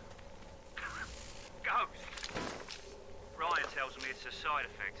ghosts. Ghosts? Ryan tells me it's a side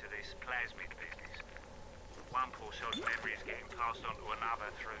effect of this plasmid business. One poor soul's memory is getting passed on to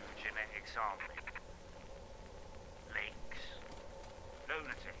another through genetic sampling. Leaks,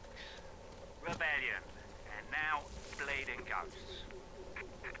 lunatics, rebellion, and now bleeding ghosts.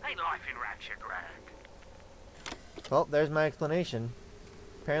 Ain't life in Rapture grand? Well, there's my explanation.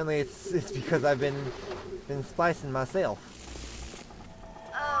 Apparently it's because I've been splicing myself.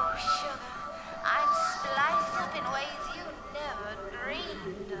 Oh, sugar, I'm spliced up in ways you never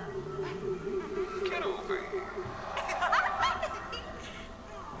dreamed of. Get over here.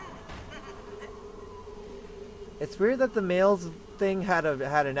 It's weird that the male's thing had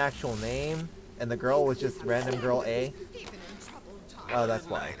an actual name, and the girl was just random girl A. Oh, that's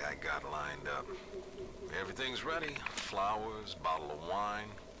why. I got lined up. Everything's ready. Flowers, bottle of wine,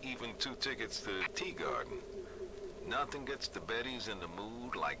 even 2 tickets to the tea garden. Nothing gets the Bettys in the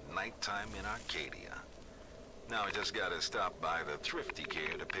mood like nighttime in Arcadia. Now I just gotta stop by the Thrifty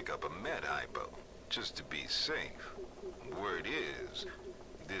Care to pick up a med hypo, just to be safe. Word is,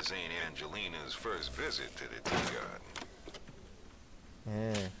 this ain't Angelina's first visit to the tea garden.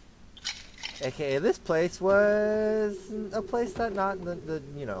 Yeah. AKA this place was a place that not the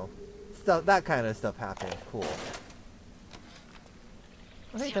you know, stuff, that kind of stuff happened. Cool.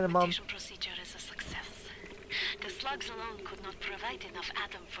 The augmentation procedure is a success. The slugs alone could not provide enough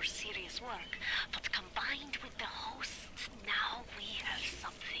Adam for serious work, but combined with the hosts, now we have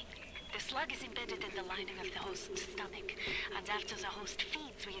something. The slug is embedded in the lining of the host's stomach, and after the host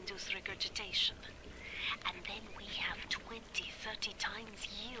feeds, we induce regurgitation. And then we have 20-30 times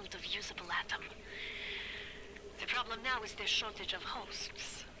yield of usable Adam. The problem now is the shortage of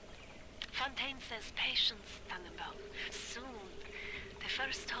hosts. Fontaine says patience, Tannenbaum. Soon, the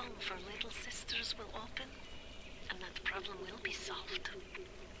first home for little sisters will open, and that problem will be solved.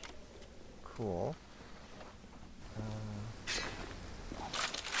 Cool.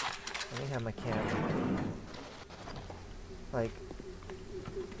 Let me have my camera. Like,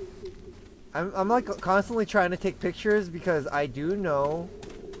 I'm like constantly trying to take pictures because I do know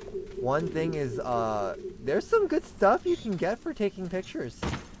one thing is there's some good stuff you can get for taking pictures.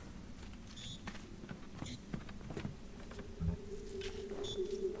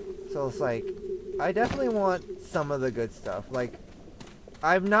 So it's like, I definitely want some of the good stuff. Like,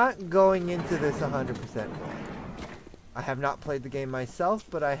 I'm not going into this 100% blind. I have not played the game myself,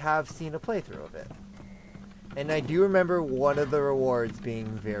 but I have seen a playthrough of it. And I do remember one of the rewards being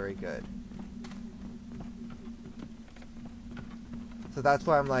very good. So that's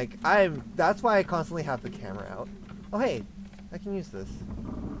why I'm like, that's why I constantly have the camera out. Oh hey, I can use this.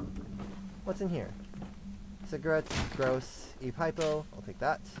 What's in here? Cigarettes, gross, e-pipo, I'll take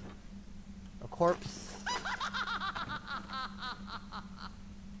that. A corpse.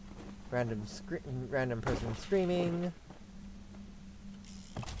 Random person screaming.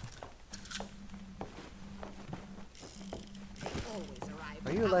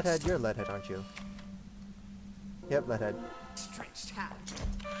 Are you a leadhead? You're a leadhead, aren't you? Yep, leadhead. Stretched hand.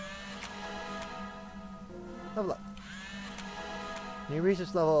 Level up. New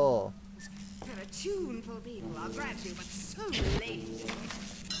research level. Got a tuneful people, I'll grant you, but so late.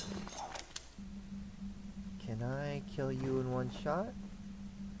 Can I kill you in one shot?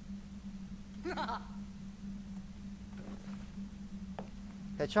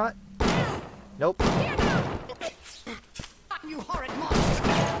 Headshot? Nope. You horrid monster!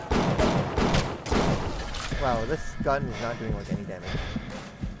 Wow, this gun is not doing like any damage.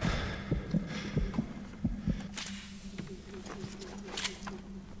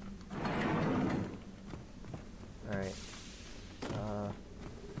 Alright.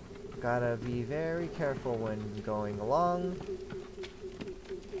 Gotta be very careful when going along.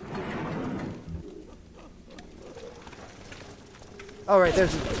 Oh right,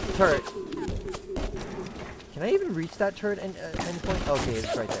 there's a turret. Can I even reach that turret at any point? Okay,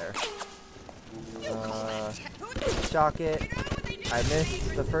 it's right there. Shock it. I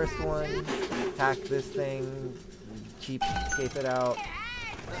missed the first one. Hack this thing. Cheapskate it out.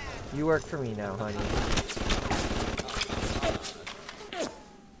 You work for me now, honey.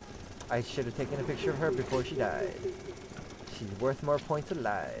 I should have taken a picture of her before she died. She's worth more points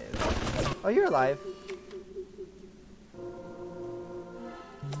alive. Oh, you're alive.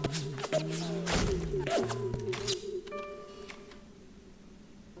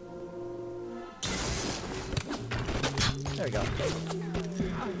 There we go.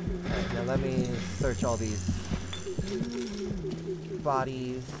 Alright, now let me search all these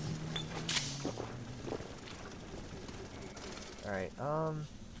bodies. Alright,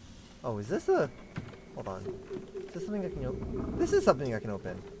 oh, is this a... Hold on. Is this something I can open? This is something I can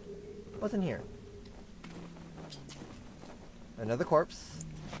open. What's in here? Another corpse.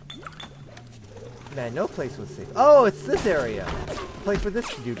 Man, no place was safe. Oh, it's this area! The place where this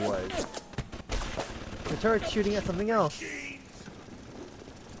dude was. The turret's shooting at something else.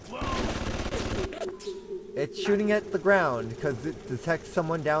 It's shooting at the ground because it detects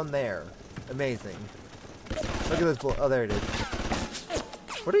someone down there. Amazing. Look at this oh, there it is.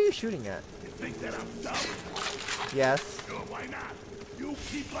 What are you shooting at? You think that I'm dumb? Yes. Sure, why not? You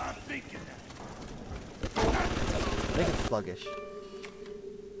keep on thinking that. I think it's sluggish.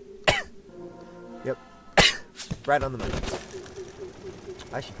 Yep. Right on the money.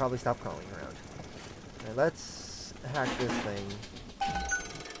 I should probably stop crawling around. Alright, let's hack this thing.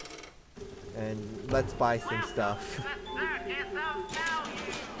 And let's buy some stuff.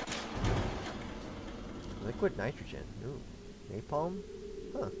 Liquid nitrogen. Ooh. Napalm?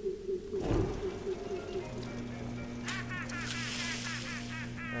 Huh.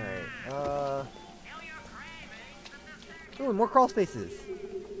 Alright, ooh, more crawl spaces.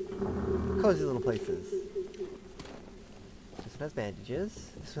 Cozy little places. This one has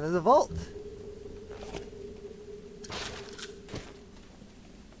bandages. This one has a vault.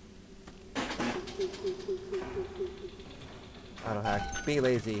 be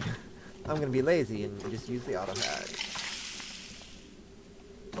lazy. I'm gonna be lazy and just use the auto hack.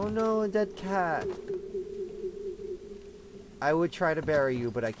 Oh no, a dead cat. I would try to bury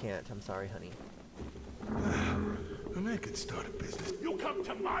you, but I can't. I'm sorry, honey. A man could start a business. You come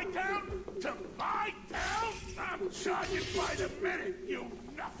to my town? To my town? I'm charging by the minute, you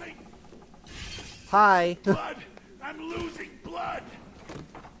nothing. Hi. Blood. I'm losing blood.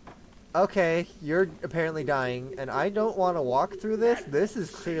 Okay, you're apparently dying, and I don't want to walk through this. This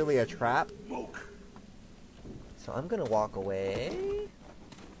is clearly a trap. So I'm gonna walk away.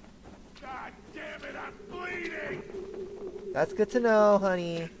 God damn it, I'm bleeding. That's good to know,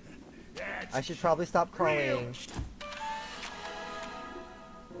 honey. I should probably stop crawling.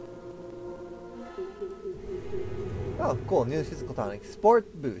 Oh, cool. New physical tonic.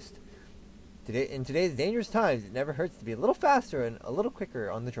 Sport boost. In today's dangerous times, it never hurts to be a little faster and a little quicker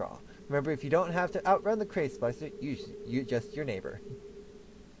on the draw. Remember, if you don't have to outrun the crate splicer, you just your neighbor.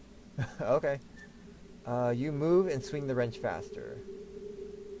 Okay. You move and swing the wrench faster.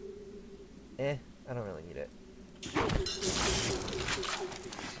 I don't really need it.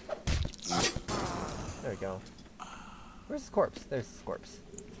 There we go. Where's his corpse? There's his corpse.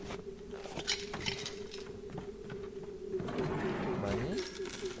 Money.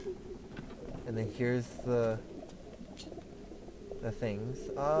 And then here's the things.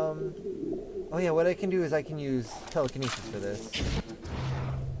 Oh yeah, what I can do is I can use telekinesis for this.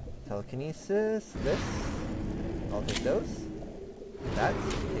 Telekinesis, this. I'll take those. That,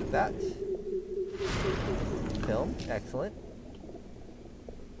 take that. Film, excellent.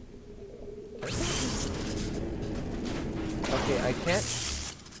 Okay, I can't.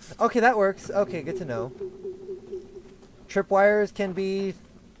 Okay, that works. Okay, good to know. Tripwires can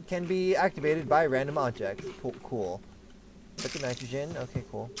be activated by random objects. Cool. Liquid nitrogen. Okay,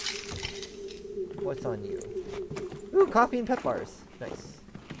 cool. What's on you? Ooh, coffee and pep bars. Nice.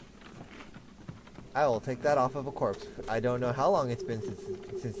 I will take that off of a corpse. I don't know how long it's been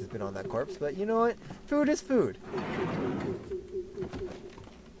since it's been on that corpse, but you know what? Food is food.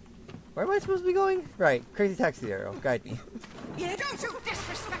 Where am I supposed to be going? Right, crazy taxi arrow. Guide me. Yeah, don't you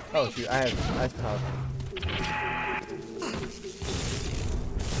disrespect me. Oh shoot, I still have.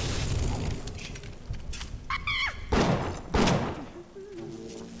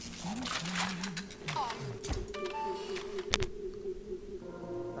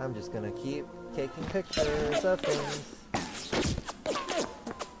 I'm just gonna keep taking pictures of things.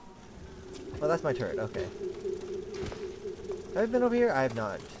 Oh, that's my turret, okay. Have I been over here? I have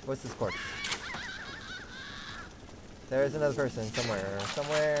not. What's this corpse? There's another person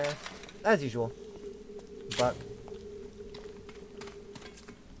somewhere. As usual. But.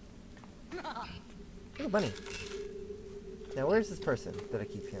 Oh, bunny. Now, where's this person that I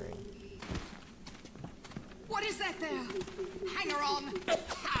keep hearing? What is that there? Hanger on.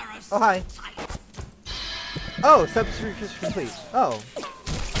 Oh, hi. Oh, substitution complete. Oh.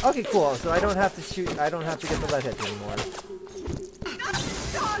 Okay, cool. So I don't have to shoot. I don't have to get the lead hits anymore.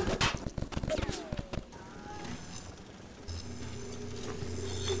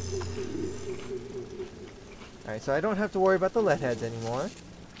 Alright, so I don't have to worry about the lead heads anymore.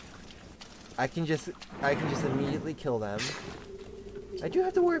 I can just immediately kill them. I do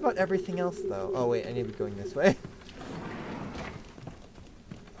have to worry about everything else though. Oh wait, I need to be going this way.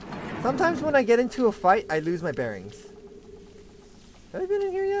 Sometimes when I get into a fight, I lose my bearings. Have I been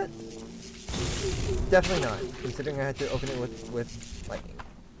in here yet? Definitely not, considering I had to open it with lightning.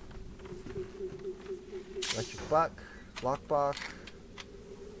 Electric block, lockbox.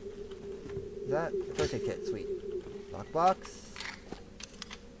 Is that first aid kit? Sweet. Lockbox.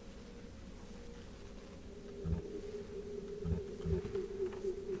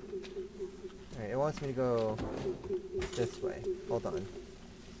 Alright, it wants me to go this way. Hold on.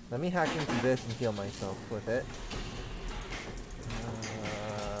 Let me hack into this and heal myself with it.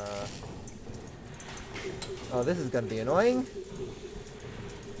 Oh, this is gonna be annoying.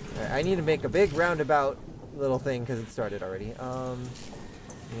 Alright, I need to make a big roundabout little thing because it started already. I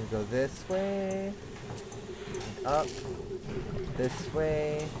need to go this way, and up, this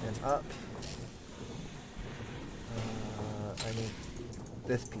way, and up. I need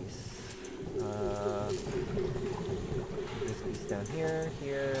this piece. This piece down here,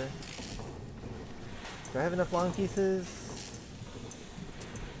 here. Do I have enough long pieces?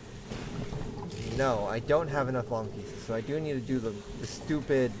 No, I don't have enough long pieces, so I do need to do the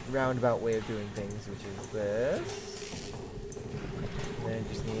stupid roundabout way of doing things, which is this. And I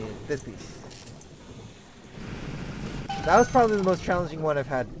just need this piece. That was probably the most challenging one I've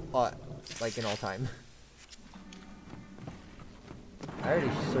had, like, in all time. I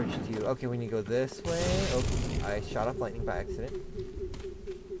already searched you. Okay, we need to go this way. Oh, I shot off lightning by accident.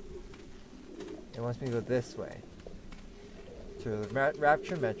 It wants me to go this way. To the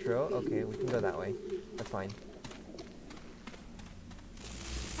Rapture Metro. Okay, we can go that way. That's fine.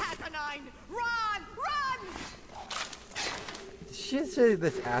 Asinine! Run! Run! Did she just say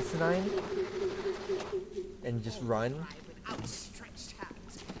this asinine? And just run? Outstretched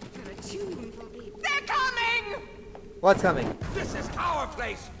hands. Their tune will be. They're coming! What's coming? This is our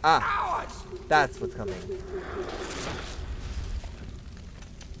place! Ah! Ours! That's what's coming.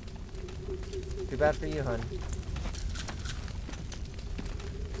 Too bad for you, hun.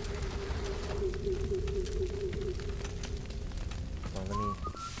 Oh, let me...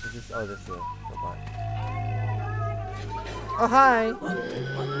 Is this... Oh, this is a robot. Oh, hi!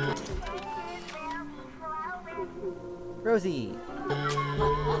 Rosie!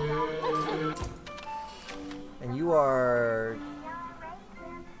 And you are...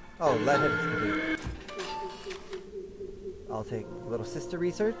 Oh, leadhead is complete. I'll take little sister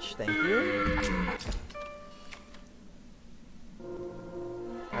research, thank you.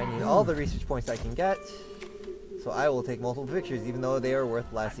 I need all the research points I can get, so I will take multiple pictures even though they are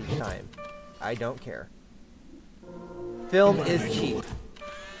worth less each time. I don't care. Film is cheap.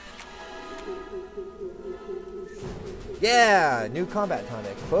 Yeah! New combat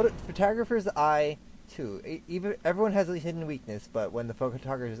tonic. Photographer's Eye 2. Even everyone has a hidden weakness, but when the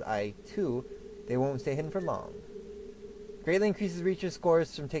photographer's Eye 2, they won't stay hidden for long. Greatly increases reacher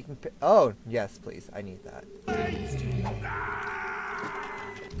scores from taking oh, yes, please. I need that.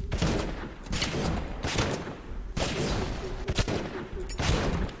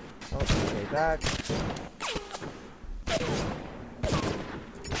 Oh, okay, back.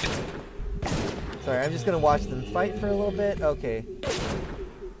 Sorry, I'm just gonna watch them fight for a little bit. Okay.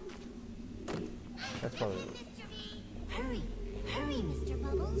 That's probably... Hurry, hurry, Mr.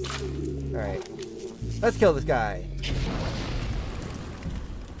 Bubbles. Alright. Let's kill this guy.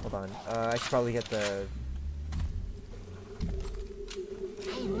 Hold on. I should probably get the...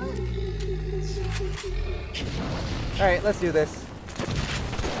 Hey, look. Alright, let's do this.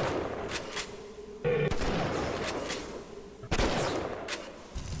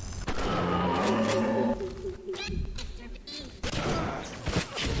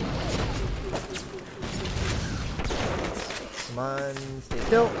 Come on, stay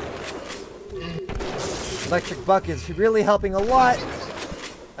still. Electric Buck is really helping a lot.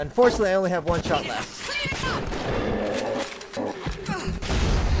 Unfortunately, I only have one shot left.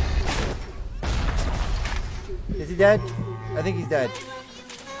 Is he dead? I think he's dead.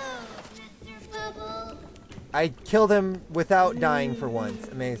 I killed him without dying for once.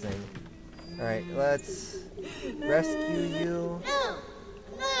 Amazing. Alright, let's rescue you. No!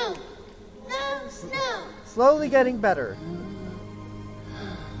 No! No! No! Slowly getting better.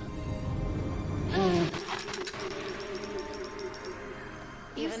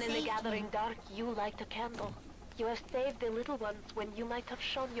 Even in the gathering dark, you light a candle. You have saved the little ones when you might have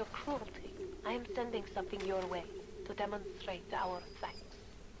shown your cruelty. I am sending something your way to demonstrate our thanks.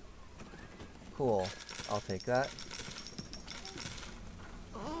 Cool. I'll take that.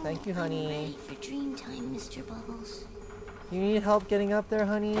 Thank you, honey. I'm ready for dream time, Mr. Bubbles. You need help getting up there,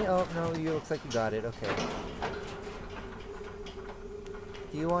 honey? Oh, no, you looks like you got it. Okay.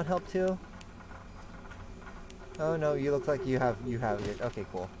 Do you want help too? Oh no, you look like you have it. Okay,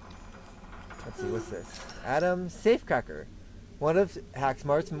 cool. Let's see, what's this? Adam Safecracker. One of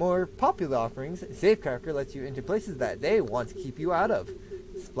HackSmart's more popular offerings, Safecracker lets you into places that they want to keep you out of.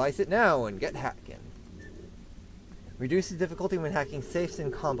 Splice it now and get hacking. Reduces difficulty when hacking safes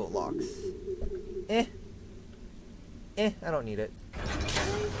and combo locks. I don't need it.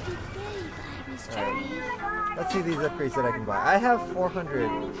 Alright. Let's see these upgrades that I can buy. I have 400.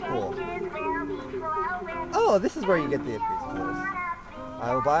 Cool. Oh, this is where you get the upgrades for this.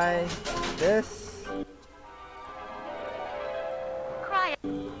 I will buy this.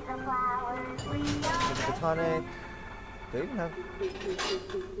 The tonic. Do I even have...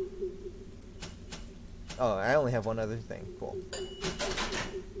 Oh, I only have one other thing. Cool.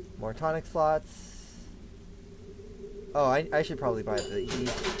 More tonic slots. Oh, I should probably buy the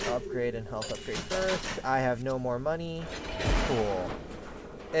heat upgrade and health upgrade first. I have no more money. Cool.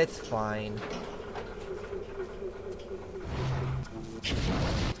 It's fine.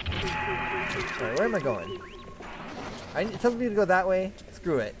 Alright, where am I going? It tells me to go that way.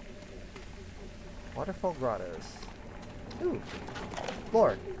 Screw it. Waterfall Grottos. Ooh.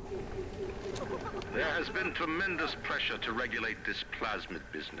 Floor. There has been tremendous pressure to regulate this plasmid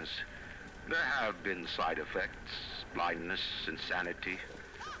business. There have been side effects, blindness, insanity,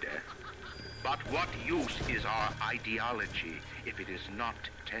 death. But what use is our ideology if it is not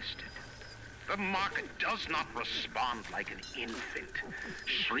tested? The market does not respond like an infant,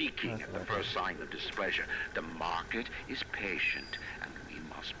 shrieking at the first sign of displeasure. The market is patient, and we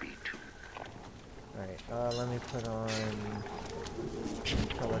must be too. Alright, let me put on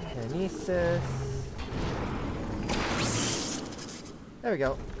telekinesis. There we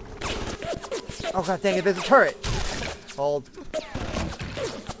go. Oh god dang it, there's a turret! Hold.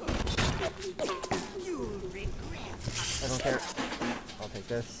 I don't care. I'll take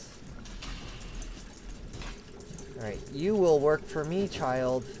this. Alright, you will work for me,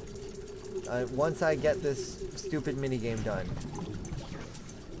 child. Once I get this stupid minigame done.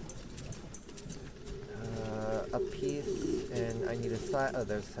 A piece, and I need a side. Oh,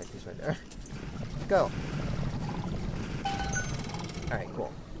 there's a side piece right there. Go! Alright,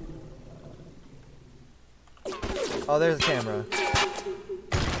 cool. Oh, there's a camera.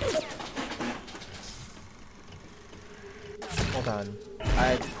 Hold on.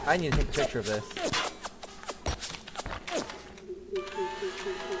 I need to take a picture of this.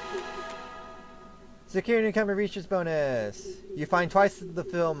 Security camera reaches bonus. You find twice the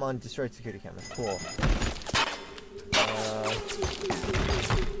film on destroyed security cameras. Cool.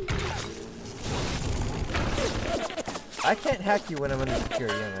 I can't hack you when I'm under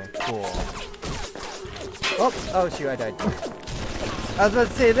security anyway. Cool. Oh shoot, I died. I was about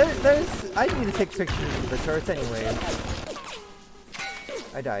to say, I need to take pictures of the turrets anyways.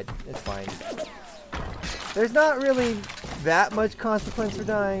 I died. It's fine. There's not really that much consequence for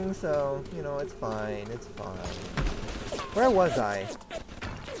dying, so, you know, it's fine. It's fine. Where was I?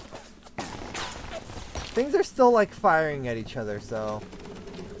 Things are still, like, firing at each other, so...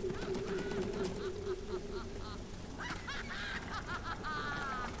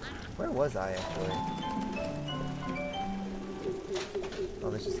 Where was I, actually? Oh,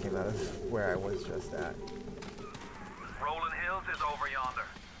 this just came out of where I was just at. Rolling Hills is over yonder,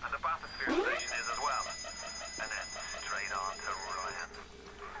 and the bathysphere station is as well. And then straight on to Ryan.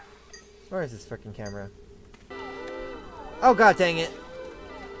 Where is this frickin' camera? Oh god dang it!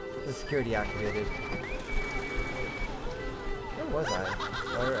 The security activated. Where was I?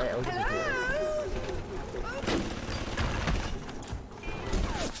 Oh, I was over here.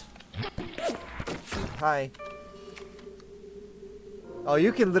 Hi. Oh,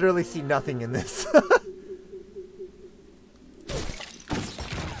 you can literally see nothing in this.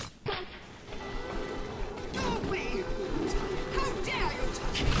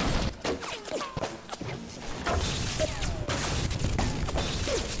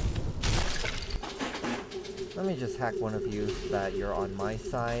 Let me just hack one of you so that you're on my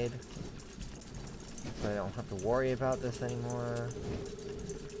side. So I don't have to worry about this anymore.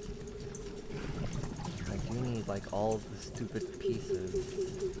 I do need, like, all of the stupid pieces.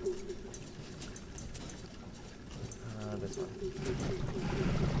 This one.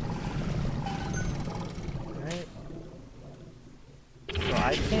 Alright. So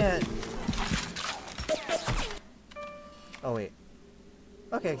I can't... Oh, wait.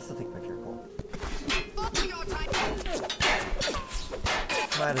 Okay, I can still take a picture. Cool.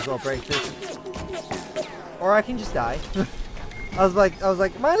 Might as well break this. Or I can just die. I was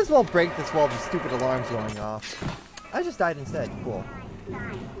like, might as well break this while the stupid alarm's going off. I just died instead. Cool.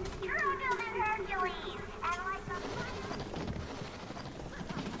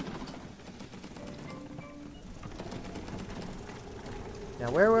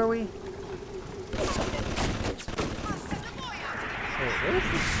 Now where were we? Wait, where is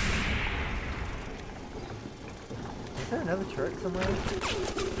this? Is there another turret somewhere?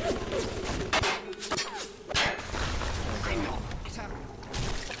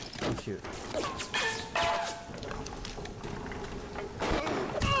 Oh shoot.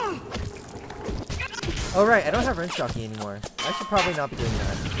 Oh right, I don't have wrench jockey anymore. I should probably not be doing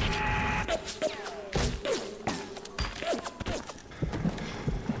that.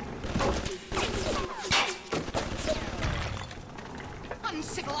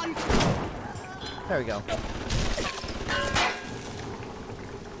 There we go.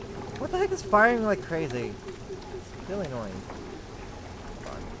 What the heck is firing like crazy? It's really annoying.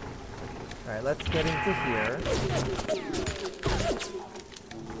 Alright, let's get into here.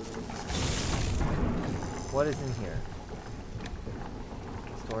 What is in here?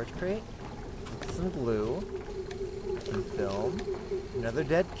 Storage crate. Some glue. Some film. Another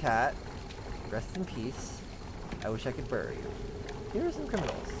dead cat. Rest in peace. I wish I could bury you. Here are some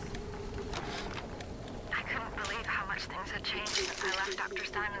criminals. I couldn't believe how much things had changed since I left Dr.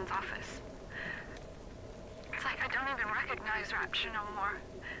 Simon's office. It's like I don't even recognize Rapture no more.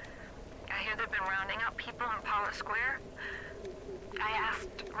 I hear they've been rounding up people in Paula Square. I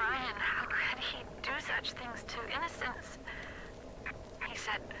asked Ryan how could he do such things to innocents. He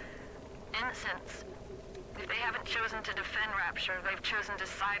said, innocents. If they haven't chosen to defend Rapture, they've chosen to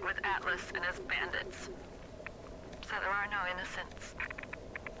side with Atlas and his bandits. So there are no innocents.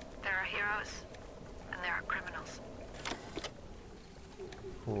 There are heroes, and there are criminals.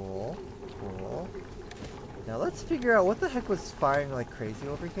 Cool. Cool. Now let's figure out what the heck was firing like crazy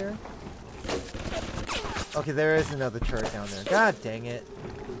over here. Okay, there is another turret down there. God dang it.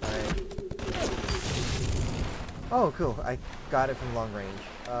 Alright. Oh, cool. I got it from long range.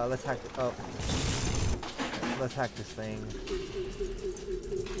 Let's hack let's hack this thing.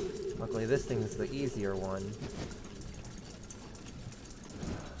 Luckily, this thing's the easier one.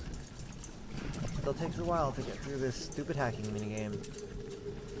 Still takes a while to get through this stupid hacking minigame.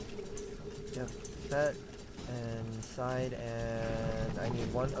 Yep, that and side, and I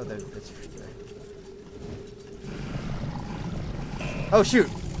need one. Oh, there's this. Oh shoot!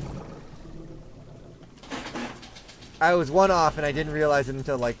 I was one off, and I didn't realize it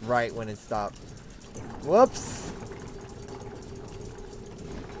until like right when it stopped. Whoops!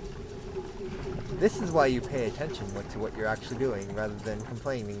 This is why you pay attention to what you're actually doing, rather than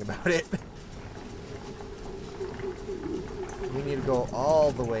complaining about it. We need to go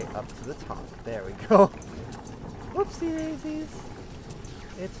all the way up to the top. There we go. Whoopsie daisies.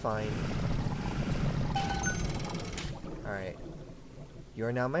 It's fine. Alright. You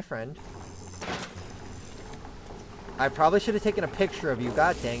are now my friend. I probably should have taken a picture of you.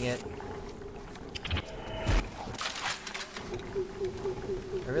 God dang it.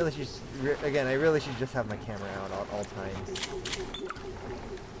 I really should, again, I really should just have my camera out at all times.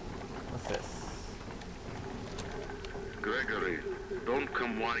 What's this? Gregory, don't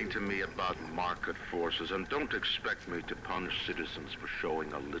come whining to me about market forces, and don't expect me to punish citizens for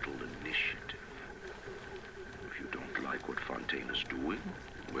showing a little initiative. If you don't like what Fontaine is doing,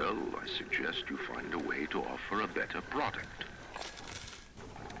 well, I suggest you find a way to offer a better product.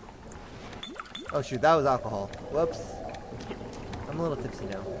 Oh shoot, that was alcohol. Whoops. I'm a little tipsy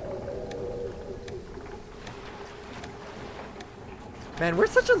now. Man, we're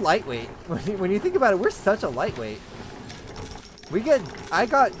such a lightweight. When you think about it, we're such a lightweight. I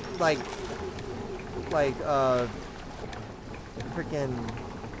got like freaking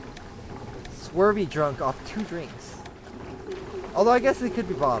swervy drunk off 2 drinks. Although I guess it could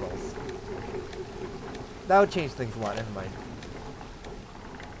be bottles. That would change things a lot, never mind.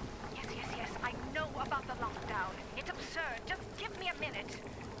 Yes, I know about the lockdown. It's absurd. Just give me a minute.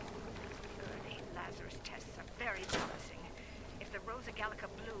 Early Lazarus tests are very promising. If the Rosa Gallica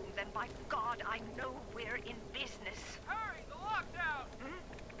bloom, then by God, I know we're in business. Hurry, the lockdown!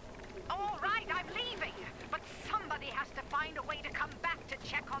 All right, I'm leaving. But somebody has to find a way to come back to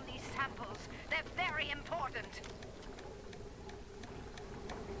check on these samples. They're very important.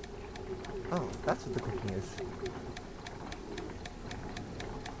 Oh, that's what the cooking is.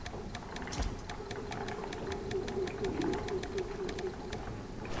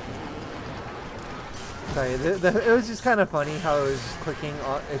 Sorry, it was just kind of funny how it was just clicking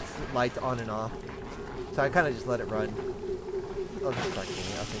on its lights on and off. So I kind of just let it run. Oh, this is not getting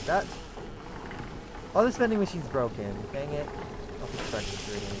it. I'll take that. Oh, this vending machine's broken. Dang it. I'll take the breakfast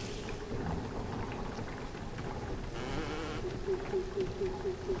reading.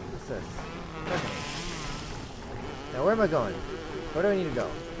 What's this? Okay. Now where am I going? Where do I need to go?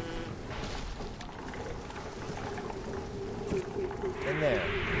 In there.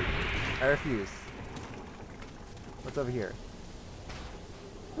 I refuse. What's over here?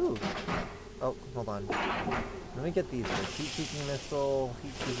 Ooh. Oh, hold on. Let me get these first. Heat-seeking missile,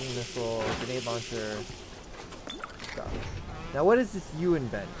 heat-seeking missile, grenade launcher. Stuff. Now what does this U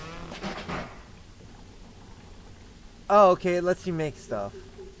invent? Oh, okay, it lets you make stuff.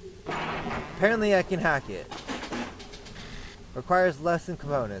 Apparently I can hack it. Requires less than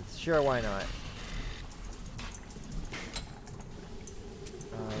components. Sure, why not?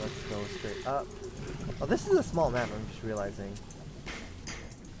 Let's go straight up. Oh, this is a small map, I'm just realizing.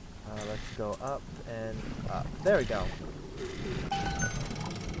 Let's go up and up. There we go.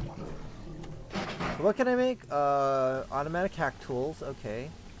 So what can I make? Automatic hack tools, okay.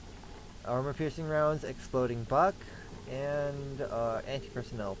 Armor piercing rounds, exploding buck, and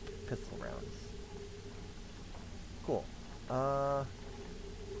anti-personnel pistol rounds. Cool. I'll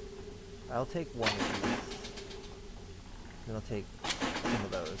take one of these. Then I'll take some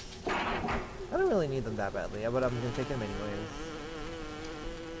of those. I don't really need them that badly, but I'm gonna take them anyways.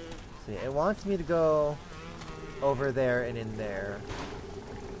 See, it wants me to go over there and in there.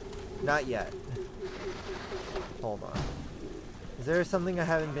 Not yet. Hold on. Is there something I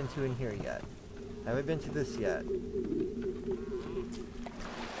haven't been to in here yet? I haven't been to this yet.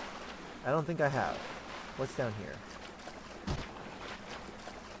 I don't think I have. What's down here?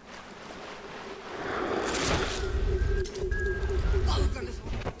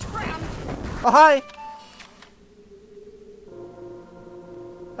 Oh, hi!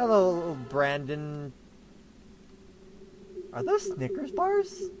 Hello, Brandon. Are those Snickers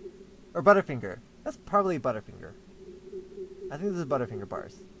bars? Or Butterfinger? That's probably Butterfinger. I think this is Butterfinger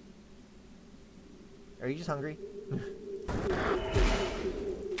bars. Are you just hungry?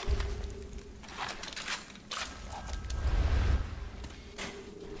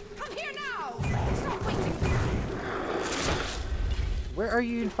 Come here now! Stop waiting here! Where are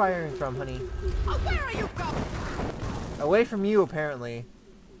you firing from, honey? Oh, where are you going? Away from you, apparently.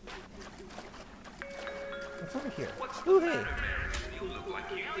 What's over here? Ooh, hey! I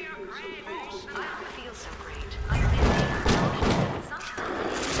don't feel so great. I'm busy.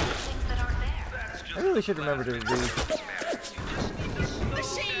 Sometimes things that aren't there. I really should remember to read.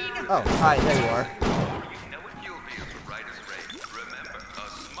 Machine! Oh, hi, there you are.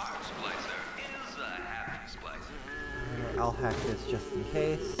 I'll hack this just in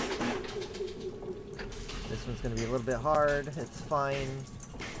case. This one's gonna be a little bit hard. It's fine.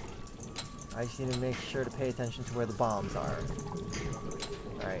 I just need to make sure to pay attention to where the bombs are.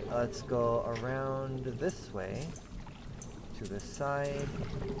 Alright, let's go around this way. To this side.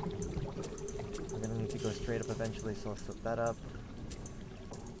 We're gonna need to go straight up eventually, so I'll slip that up.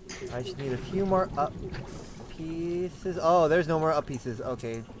 I just need a few more up pieces. Oh, there's no more up pieces.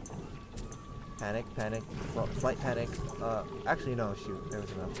 Okay. Panic, panic, slight panic. Actually no, shoot, there was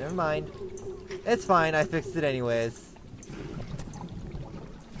enough. Never mind. It's fine, I fixed it anyways.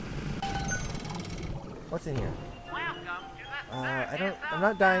 What's in here? I'm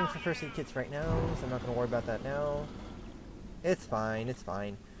not dying for first aid kits right now, so I'm not gonna worry about that now. It's fine, it's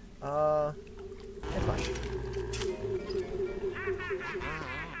fine. It's fine.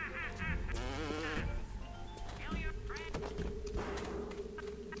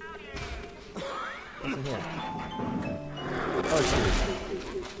 What's in here? Oh shoot.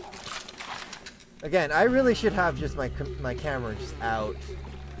 Again, I really should have just my camera just out.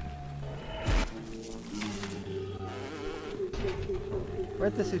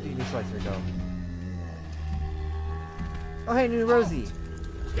 Where'd the Houdini slicer go? Oh hey, new Rosie!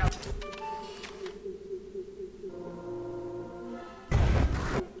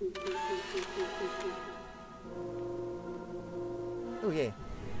 Oh yay.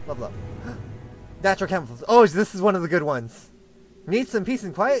 Level up. Natural camouflage. Oh, this is one of the good ones. Need some peace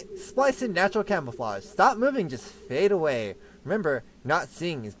and quiet? Splice in natural camouflage. Stop moving, just fade away. Remember, not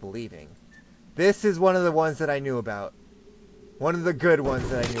seeing is believing. This is one of the ones that I knew about. One of the good ones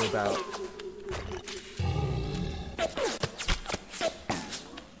that I knew about.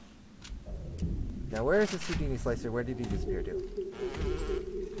 Now where is the Houdini slicer? Where did he disappear to?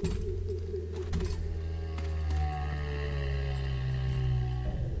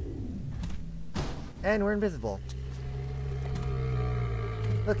 And we're invisible.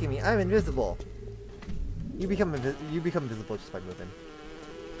 Look at me, I'm invisible. You become invisible just by moving.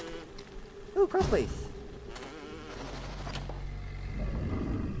 Ooh, crossbase.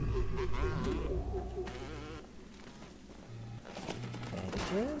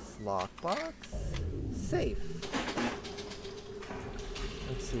 Bandages, lockbox, safe.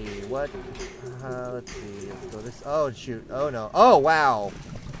 Let's see what. Let's see. Let's go this. Oh shoot! Oh no! Oh wow!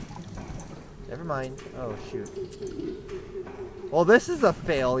 Never mind. Oh shoot. Well, this is a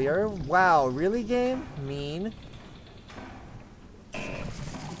failure. Wow, really, game? Mean.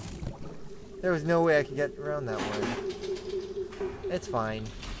 There was no way I could get around that one. It's fine.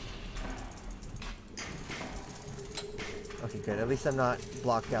 Okay, good. At least I'm not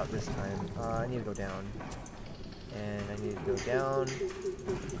blocked out this time. I need to go down. And I need to go down.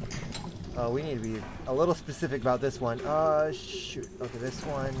 Oh, we need to be a little specific about this one. Shoot. Okay, this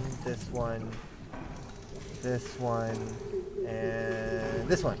one, this one, this one, and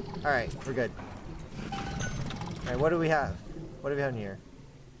this one. Alright, we're good. Alright, what do we have? What do we have in here?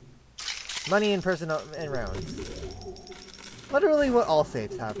 Money and person and rounds. Literally what all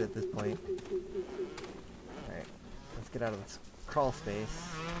safes have at this point. Alright, let's get out of this crawl space.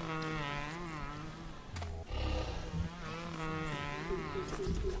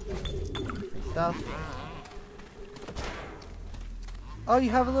 Stuff. Oh, you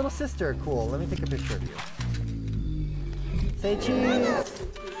have a little sister. Cool. Let me take a picture of you. Say cheese.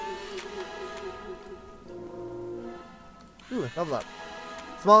 Ooh, level up.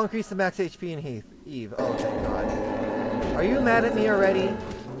 Small increase to max HP and Eve. Oh, thank God. Are you mad at me already?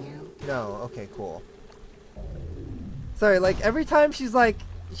 No. Okay, cool. Sorry, like every time she's like,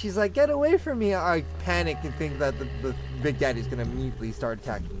 get away from me, I panic and think that the Big Daddy's gonna immediately start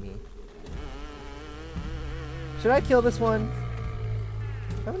attacking me. Should I kill this one?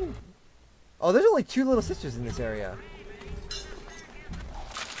 How many? Oh, there's only 2 little sisters in this area.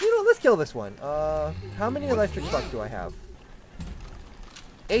 You know, let's kill this one. How many electric buck do I have?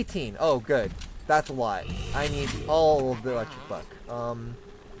 18. Oh, good. That's a lot. I need all of the electric buck.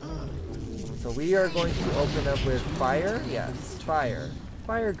 So we are going to open up with fire. Yes, fire.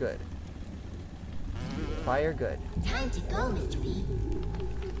 Fire good. Fire good. Time to go, Mr. B.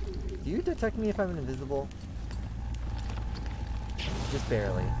 Do you detect me if I'm invisible? Just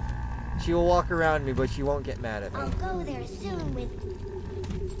barely. She will walk around me, but she won't get mad at me. I'll go there soon with...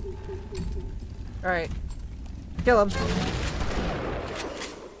 Alright. Kill him. Come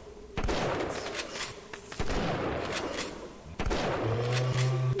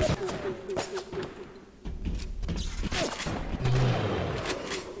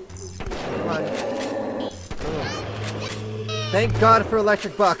on. Thank God for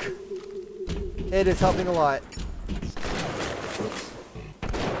electric buck. It is helping a lot.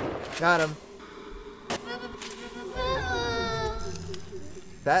 Got him.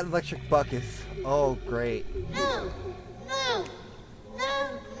 That electric buck is... Oh, great. No! No!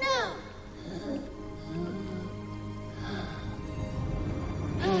 No! No!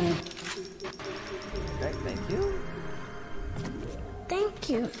 Okay, thank you. Thank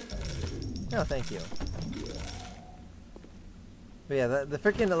you. No, thank you. But yeah, the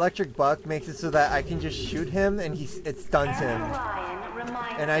freaking electric buck makes it so that I can just shoot him and it stuns him.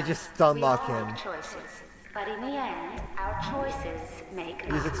 And I just stun lock him. But in the end, our choices make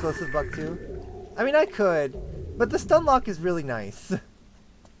Use explosive buck too? I mean, I could, but the stun lock is really nice.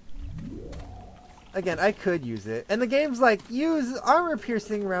 Again, I could use it. And the game's like, use armor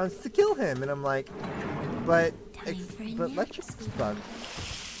piercing rounds to kill him. And I'm like, but electric buck.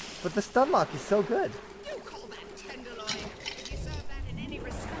 But the stun lock is so good. You call that tenderloin? If you serve that in any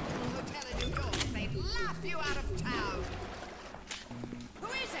respectable hotel in New York, they'd laugh you out of town. Who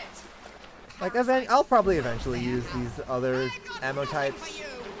is it? Like, I'll probably eventually use these other ammo types.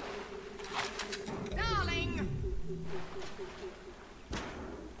 Darling!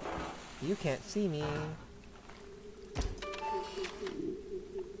 You can't see me.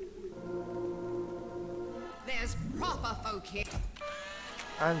 There's proper folk here.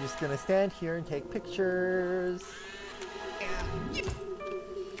 I'm just gonna stand here and take pictures.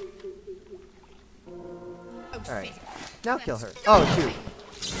 Alright, now kill her. Oh, shoot.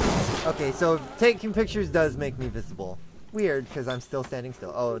 Okay, so taking pictures does make me visible. Weird, because I'm still standing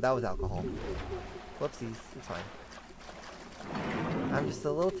still. Oh, that was alcohol. Whoopsies, it's fine. I'm just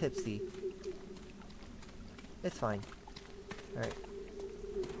a little tipsy. It's fine. Alright.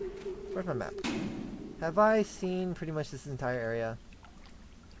 Where's my map? Have I seen pretty much this entire area?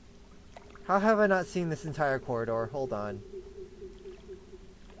 How have I not seen this entire corridor? Hold on.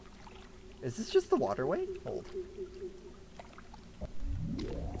 Is this just the waterway? Hold.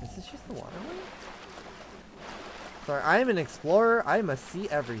 Is this just the waterway? Sorry, I am an explorer. I must see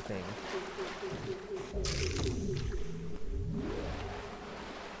everything.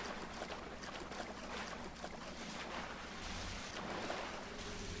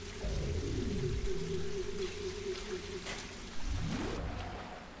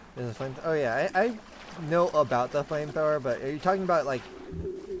 There's a flame. Oh yeah, I know about the flamethrower, but are you talking about like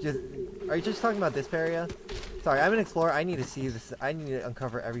are you just talking about this area? Sorry, I'm an explorer. I need to see this. I need to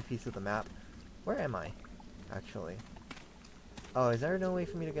uncover every piece of the map. Where am I? Actually. Oh, is there no way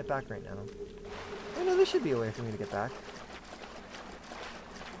for me to get back right now? Oh no, there should be a way for me to get back.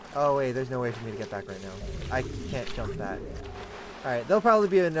 Oh wait, there's no way for me to get back right now. I can't jump that. Alright, there'll probably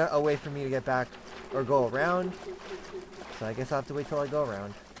be a way for me to get back or go around. So I guess I'll have to wait till I go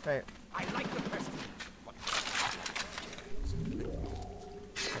around. Alright. I like the person.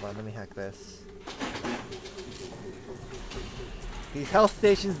 Hold on, let me hack this. These health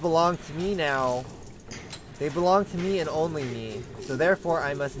stations belong to me now. They belong to me and only me. So therefore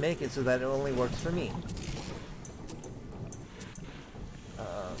I must make it so that it only works for me.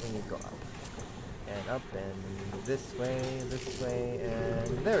 Let me go up. And up and this way,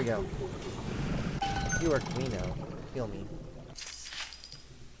 and there we go. You work for me now. Heal me.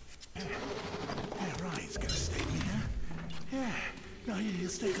 Yeah, right, it's gonna stay me here. Yeah, no, he'll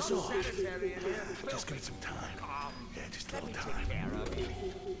stay us off. Just give it some time. Yeah, just a little time.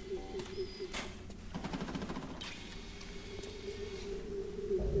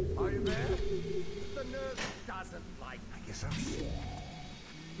 Are you there? The nurse doesn't like. I guess I'll see.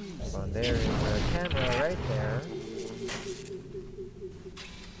 Hold on, there is a camera right there.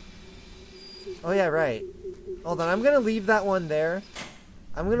 Oh yeah, right. Hold on, I'm gonna leave that one there.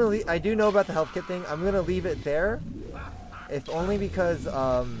 I'm gonna leave. I do know about the health kit thing. I'm gonna leave it there, if only because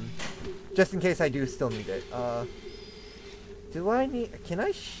Just in case I do still need it. Do I need... Can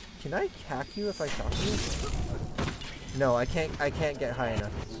I hack you if I talk to you? No, I can't get high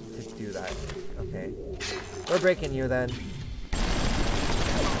enough to do that. Okay. We're breaking you then.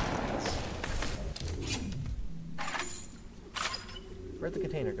 Where'd the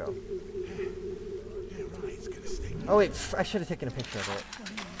container go? Oh wait, I should have taken a picture of it.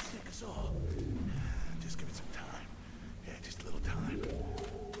 Just give it some time. Yeah, just a little time.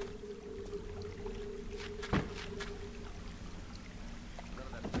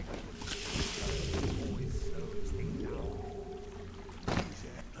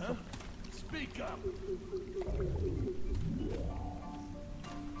 Huh? Speak up.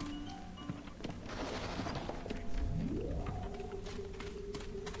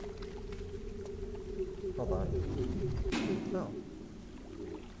 Hold on. No.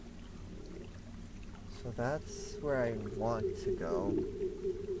 So that's where I want to go.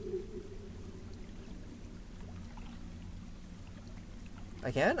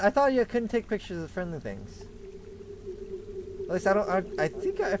 I can? I thought you couldn't take pictures of friendly things. At least I don't. I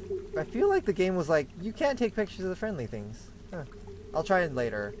think I feel like the game was like, you can't take pictures of the friendly things. Huh. I'll try it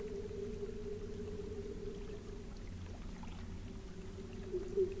later.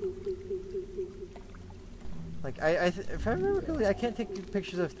 Like, if I remember correctly, I can't take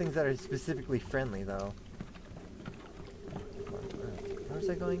pictures of things that are specifically friendly, though. Where was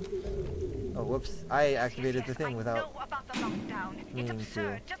I going? Oh, whoops. I activated the thing without meaning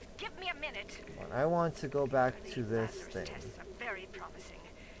to. Just give me a minute. I want to go back to this thing. Tests are very promising.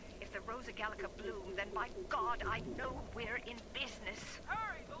 If the Rosa Gallica bloom, then by God, I know we're in business.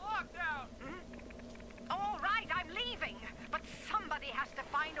 Hurry, the lockdown! All right, I'm leaving. But somebody has to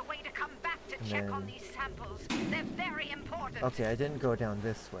find a way to come back to check on these samples. They're very important. Okay, I didn't go down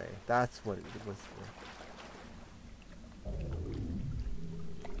this way. That's what it was for.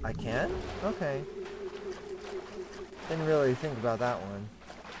 I can? Okay. Didn't really think about that one.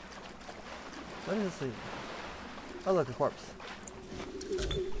 What is this lead? Oh look, a corpse.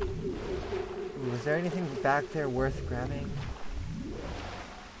 Ooh, is there anything back there worth grabbing?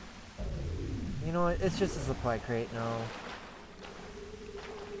 You know what? It's just a supply crate. No.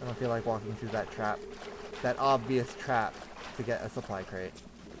 I don't feel like walking through that trap. That obvious trap to get a supply crate.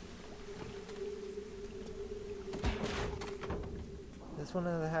 This one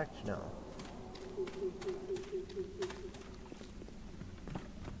of the hack? No.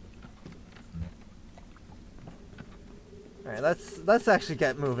 Alright, let's actually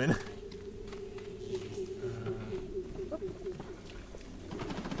get moving.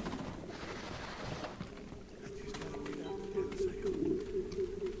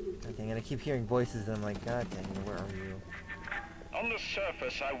 I keep hearing voices and I'm like, God dang it, where are you? On the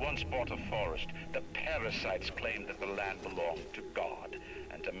surface, I once bought a forest. The parasites claimed that the land belonged to God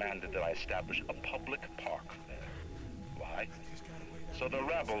and demanded that I establish a public park there. Why? So the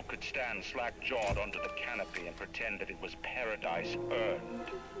rabble could stand slack-jawed under the canopy and pretend that it was paradise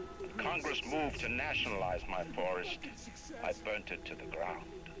earned. When Congress moved to nationalize my forest, I burnt it to the ground.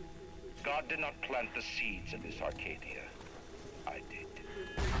 God did not plant the seeds of this Arcadia. I did.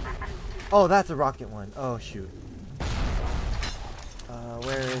 Oh, that's a rocket one. Oh, shoot.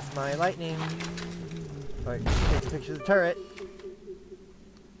 Where is my lightning? Alright, take a picture of the turret.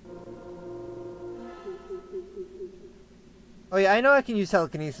 Oh yeah, I know I can use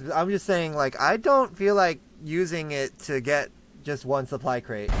telekinesis. I'm just saying, like, I don't feel like using it to get just one supply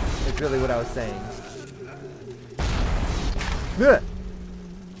crate. It's really what I was saying. Ugh!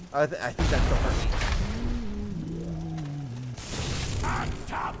 I think that still hurt me.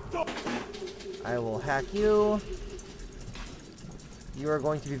 I will hack you. You are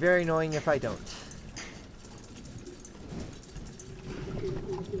going to be very annoying if I don't.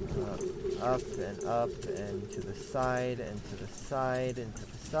 Up and to the side and to the side and to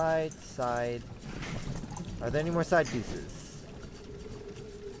the side. Are there any more side pieces?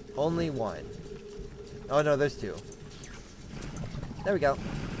 Only one. Oh no, there's two. There we go.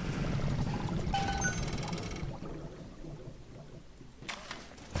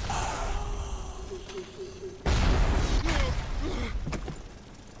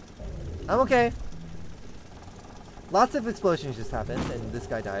 I'm okay. Lots of explosions just happened, and this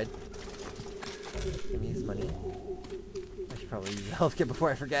guy died. Give me his money. I should probably use the health kit before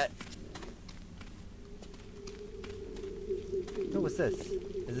I forget. Oh, what's this?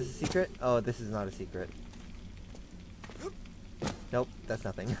 Is this a secret? Oh, this is not a secret. Nope, that's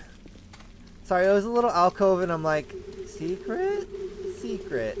nothing. Sorry, it was a little alcove, and I'm like, secret?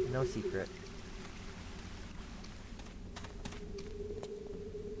 Secret. No secret.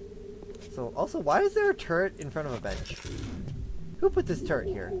 So, also, why is there a turret in front of a bench? Who put this turret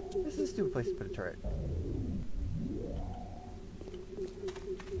here? This is a stupid place to put a turret.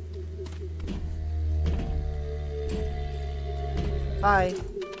 Hi.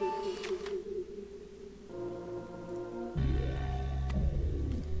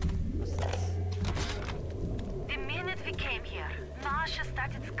 What's this? The minute we came here, Masha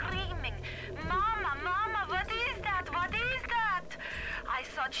started screaming, "Mama, Mama, what is that? What is that?" I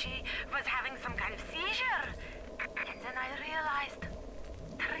thought she was having some kind of seizure. And then I realized,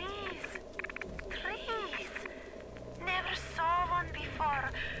 trees. Trees. Never saw one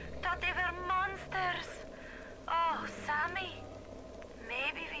before. Thought they were monsters. Oh, Sammy.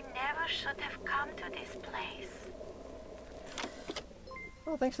 Maybe we never should have come to this place.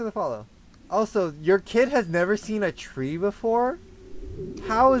 Oh, thanks for the follow. Also, your kid has never seen a tree before?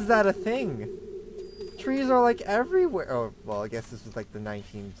 How is that a thing? Trees are like everywhere. Oh, well, I guess this was like the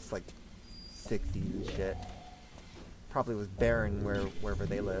 60s and shit. Probably was barren wherever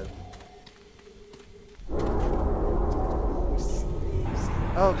they live.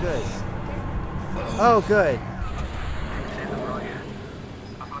 Oh, good. Oh, good.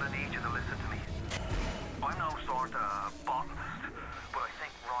 I'm gonna need you to listen to me. I'm no sort of botanist, but I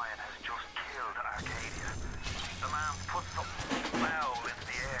think Ryan has just killed Arcadia. The man put something foul into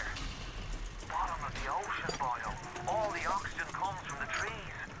the air. Bottom of the ocean biome. All the oxygen comes from the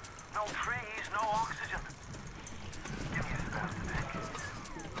trees. No trees, no oxygen. Give me a spell to think.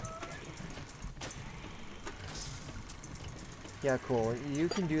 Yeah, cool. You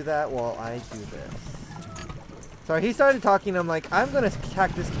can do that while I do this. Sorry, he started talking, I'm like, I'm gonna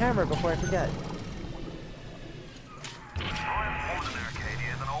hack this camera before I forget. Ryan's woman in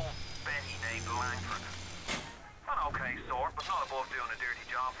Arcadia is an old Betty named Langford. An okay sort, but not above doing a dirty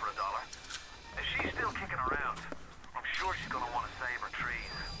job for $1. If she's still kicking around, I'm sure she's gonna want to save her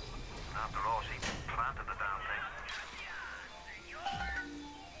trees. After all, she planted the damn thing.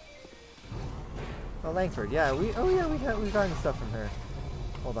 Oh, Langford, yeah, we've gotten stuff from her.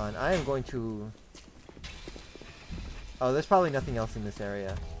 Hold on, I am going to... Oh, there's probably nothing else in this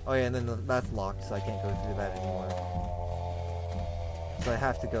area. Oh yeah, and then that's locked, so I can't go through that anymore. So I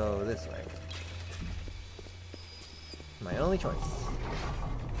have to go this way. My only choice.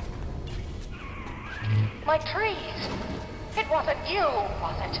 My trees! It wasn't you,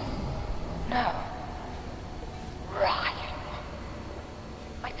 was it? No. Ryan.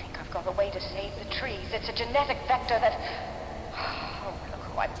 I think I've got a way to save the trees. It's a genetic vector that... Oh, look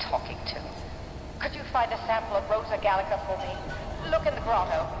who I'm talking to. Could you find a sample of Rosa Gallica for me? Look in the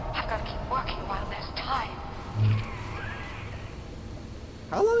grotto. I've got to keep working while there's time.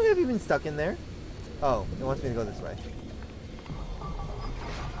 How long have you been stuck in there? Oh, it wants me to go this way.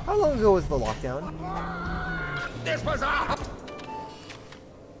 How long ago was the lockdown? This was up!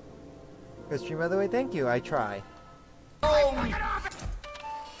 Good stream, by the way. Thank you. I try. Oh!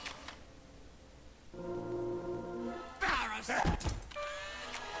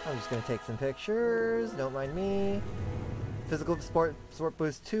 I'm just gonna take some pictures. Don't mind me. Physical sport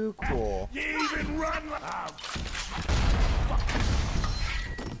boost 2. Cool. You even run!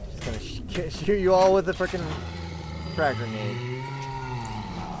 Just gonna shoot you all with a frickin' frag grenade.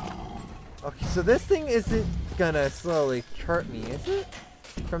 Okay, so this thing isn't gonna slowly hurt me, is it?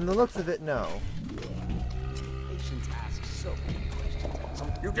 From the looks of it, no. Patients ask so many questions.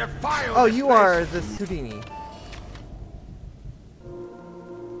 You defile Oh, this you place. are the Houdini.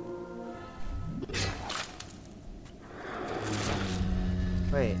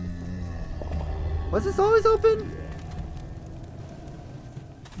 Wait. Was this always open?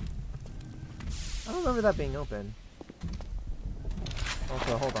 I don't remember that being open.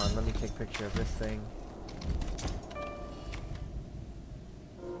 Also, hold on, let me take a picture of this thing.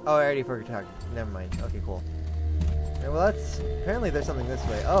 Oh, I already forgot to talk. Never mind. Okay, cool. Okay, well, that's... Apparently there's something this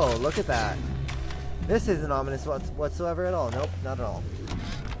way. Oh, look at that. This isn't ominous whatsoever at all. Nope, not at all.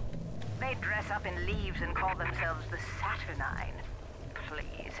 They dress up in leaves and call themselves the Saturnine.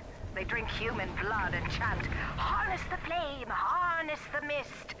 Please. They drink human blood and chant, "Harness the flame, harness the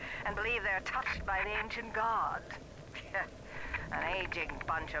mist," and believe they're touched by the ancient gods. An aging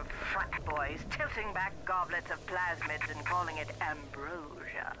bunch of frat boys tilting back goblets of plasmids and calling it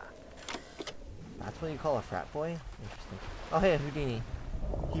ambrosia. That's what you call a frat boy? Interesting. Oh, hey, Houdini.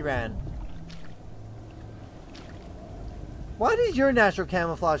 He ran. Why does your natural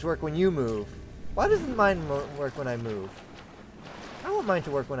camouflage work when you move? Why doesn't mine work when I move? I want mine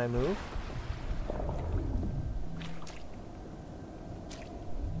to work when I move. Come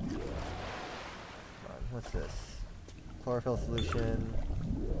on, what's this? Chlorophyll solution.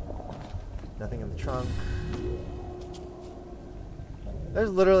 Nothing in the trunk.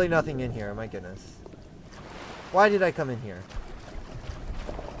 There's literally nothing in here, my goodness. Why did I come in here?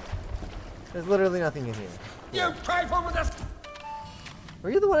 There's literally nothing in here. You trifle with us! Were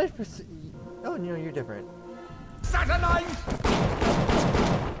you the one I Oh, no, you're different. Satellite!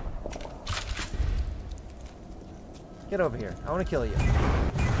 Get over here. I want to kill you.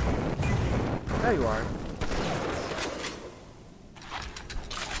 There you are.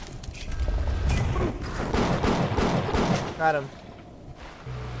 Got him.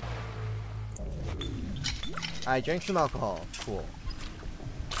 I drank some alcohol. Cool.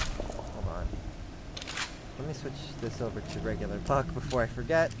 Hold on. Let me switch this over to regular puck before I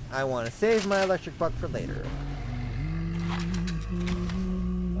forget. I want to save my electric puck for later.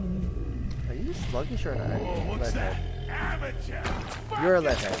 Are you sluggish or not? What's that? Amateur! You're a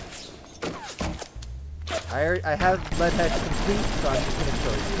leadhead. I have leadhead complete, so I'm just gonna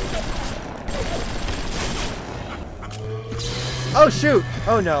kill you. Oh shoot!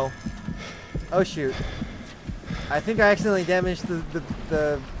 Oh no! Oh shoot! I think I accidentally damaged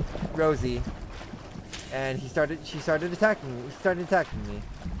the Rosie, and she started attacking me. He started attacking me.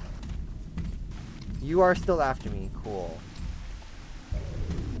 You are still after me. Cool.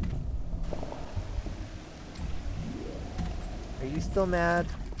 Are you still mad?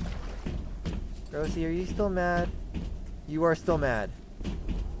 Rosie, are you still mad? You are still mad.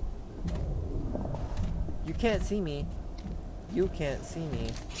 You can't see me. You can't see me.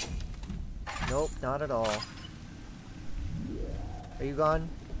 Nope, not at all. Are you gone?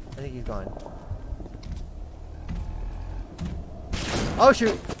 I think he's gone. Oh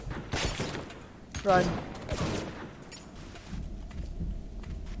shoot! Run.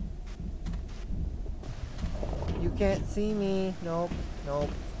 You can't see me. Nope. Nope.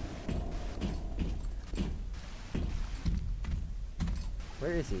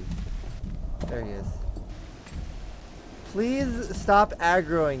 Where is he? There he is. Please stop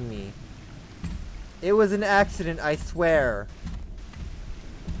aggroing me. It was an accident, I swear.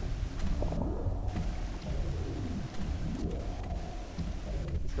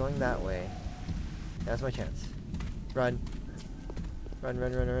 He's going that way. That's my chance. Run. Run,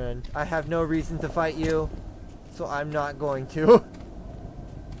 run, run, run. I have no reason to fight you, so I'm not going to.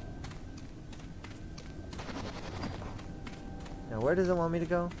 Now, where does it want me to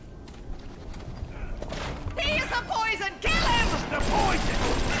go? He is a poison! Kill him! The poison!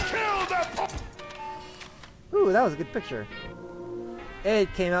 Kill the poison! Ooh, that was a good picture.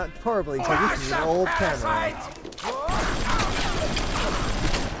 It came out horribly because this is an old camera.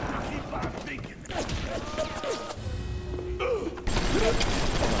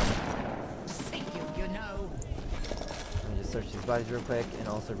 You know. Let me just search these bodies real quick and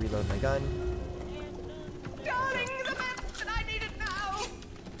also reload my gun. Darling, the medicine, I need it now!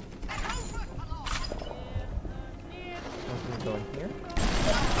 And over for long. I'm just gonna go in here.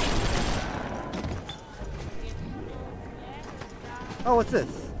 Oh, what's this?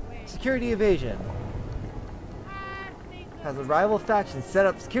 Security evasion. Has a rival faction set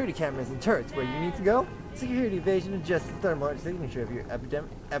up security cameras and turrets where you need to go? Security evasion adjusts the thermal signature of your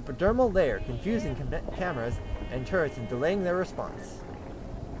epidermal layer, confusing cameras and turrets and delaying their response.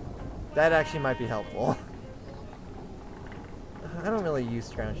 That actually might be helpful. I don't really use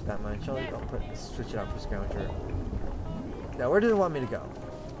Scrounger that much. I'll switch it out for Scrounger. Now, where does it want me to go?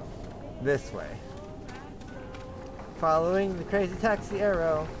 This way. Following the crazy taxi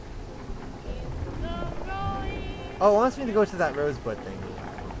arrow. Oh, it wants me to go to that rosebud thing.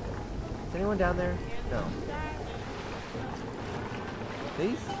 Is anyone down there? No.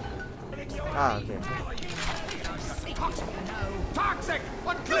 These? Ah, okay. Toxic!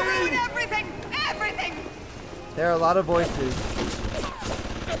 What you ruin everything! Everything! There are a lot of voices.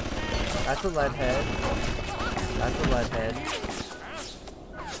 That's a lead head. That's a lead head.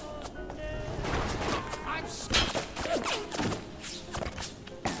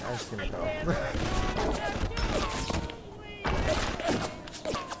 I'm just gonna go.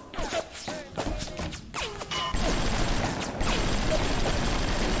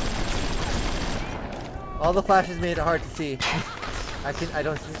 All the flashes made it hard to see. I think I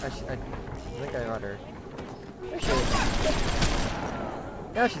got her. There she is.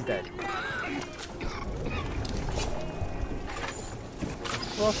 Now she's dead.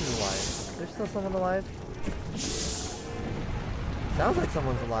 Who else is alive? There's still someone alive? Sounds like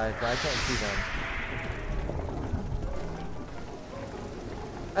someone's alive, but I can't see them.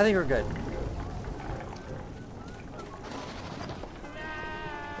 I think we're good.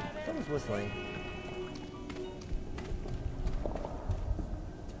 Someone's whistling.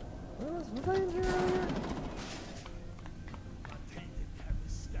 Was I in here earlier?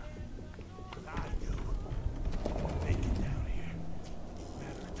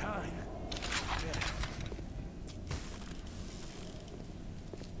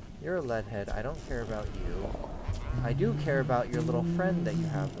 You're a leadhead. I don't care about you. I do care about your little friend that you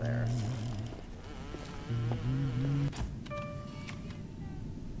have there.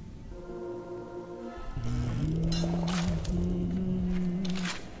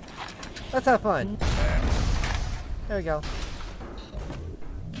 Let's have fun. There we go.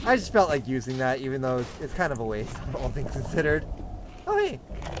 I just felt like using that, even though it's kind of a waste, all things considered. Oh, hey.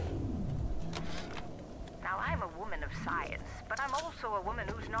 Now, I'm a woman of science, but I'm also a woman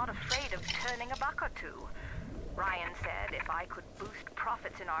who's not afraid of turning a buck or two. Ryan said if I could boost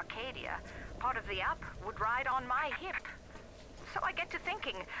profits in Arcadia, part of the up would ride on my hip. So I get to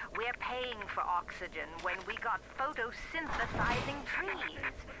thinking, we're paying for oxygen when we got photosynthesizing trees.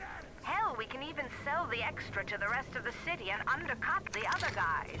 Hell, we can even sell the extra to the rest of the city and undercut the other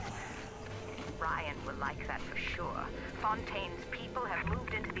guys. Ryan will like that for sure. Fontaine's people have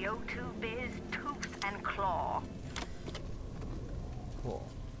moved into the O2 biz tooth and claw. Cool.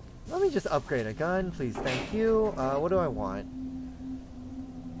 Let me just upgrade a gun, please, thank you. What do I want?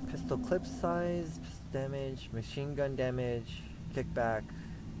 Pistol clip size, damage, machine gun damage, kickback,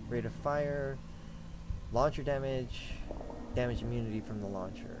 rate of fire, launcher damage, damage immunity from the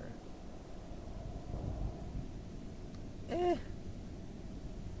launcher.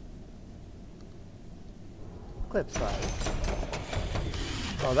 Clip size.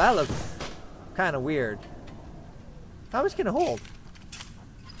 Oh, that looks kind of weird. How much can it hold?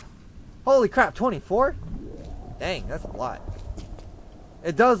 Holy crap, 24? Dang, that's a lot.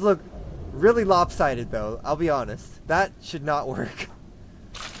 It does look really lopsided, though. I'll be honest. That should not work.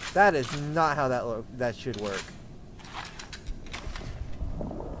 That is not how that should work.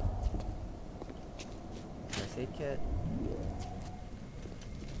 First aid kit.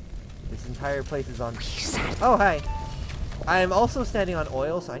 This entire place is on. Oh, hi. I am also standing on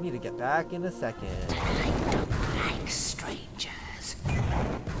oil, so I need to get back in a second. Like strangers.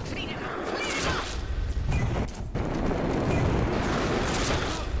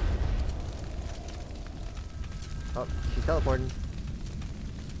 Oh, she's teleporting.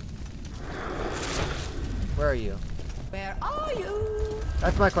 Where are you? Where are you?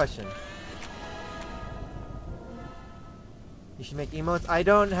 That's my question. You should make emotes. I'm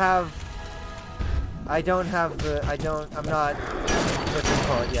not, what do you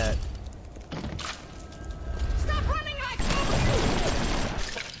call it yet? Stop running like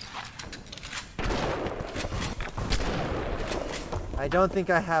I don't think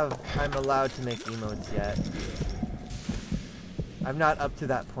I'm allowed to make emotes yet. I'm not up to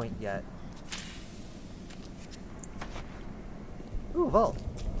that point yet. Ooh, vault.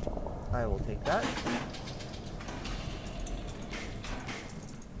 I will take that.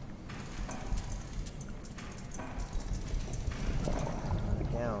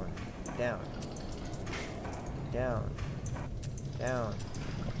 Down, down, down, down.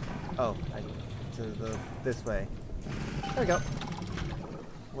 Oh, this way. There we go.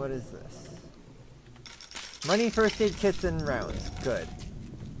 What is this? Money, first aid kits, and rounds. Good.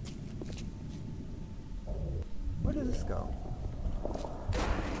 Where does this go?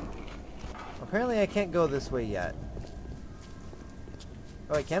 Apparently I can't go this way yet.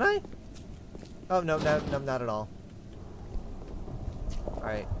 Oh wait, can I? Oh, no, not at all.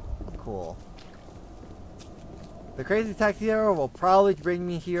 Alright, cool. The crazy taxi arrow will probably bring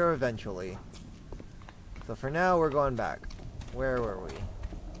me here eventually. So for now, we're going back. Where were we?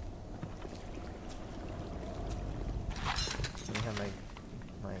 Let me have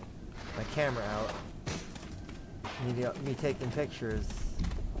my camera out. Me taking pictures.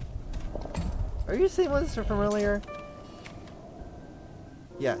 Are you the same ones from earlier?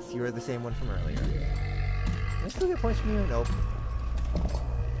 Yes, you are the same one from earlier. Can I still get points from you? Nope.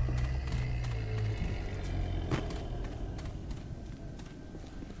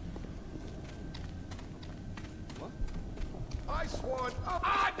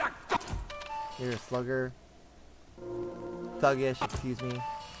 You're a slugger. Thuggish, excuse me.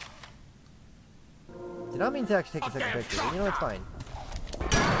 Did not mean to actually take a second picture, but you know it's fine.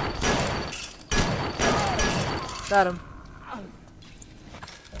 Got him.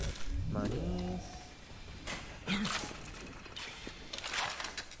 Monies.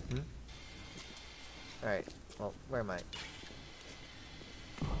 Alright, well, where am I?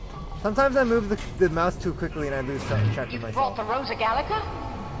 Sometimes I move the mouse too quickly and I lose track of myself. Brought the Rosa Gallica?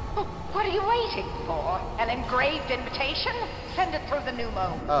 Oh, what are you waiting for? An engraved invitation? Send it through the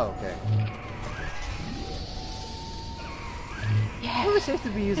pneumo. Oh, okay. Yes. It was safe to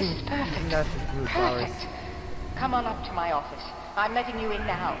be using that to move flowers. Perfect. Come on up to my office. I'm letting you in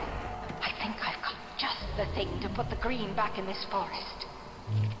now. I think I've got just the thing to put the green back in this forest.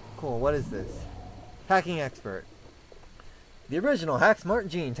 Cool, what is this? Hacking expert. The original Hack Smart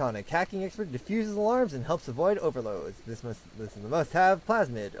Gene Tonic. Hacking expert diffuses alarms and helps avoid overloads. This is the must-have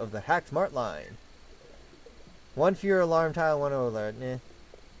plasmid of the Hack Smart line. One fewer alarm tile, one alert. Nah.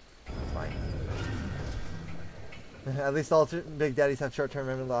 It's fine. At least all Big Daddies have short-term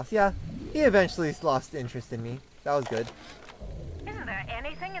memory loss. Yeah, he eventually lost interest in me. That was good. Isn't there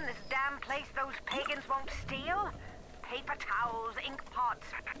anything in this damn place those pagans won't steal? Paper towels, ink pots,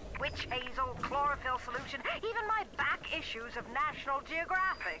 witch hazel, chlorophyll solution, even my back issues of National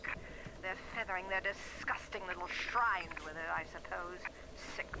Geographic. They're feathering their disgusting little shrines with it, I suppose.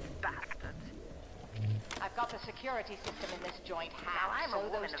 Sick bastards. I've got the security system in this joint Now, hacked, I'm so a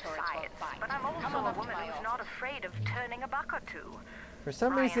woman those of turrets won't science, bite. but I'm also Come on a up to woman my who's office. not afraid of turning a buck or two. For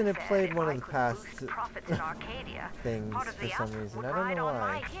some reason, it played one of the past things Part of for the some output reason. would I don't ride know on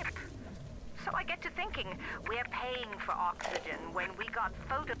why. my hip. So I get to thinking, we're paying for oxygen when we got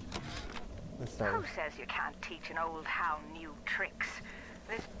photo... Let's start. Who says you can't teach an old hound new tricks?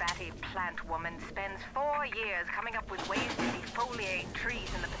 This batty plant woman spends 4 years coming up with ways to defoliate trees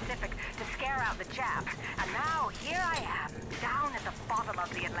in the Pacific to scare out the Japs. And now here I am, down at the bottom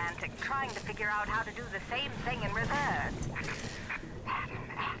of the Atlantic, trying to figure out how to do the same thing in reverse. Adam.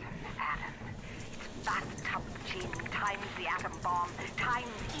 It's bathtub gin times the atom bomb times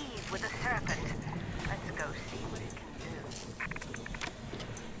Eve with a serpent. Let's go see what it can do.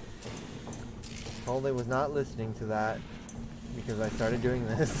 Totally was not listening to that because I started doing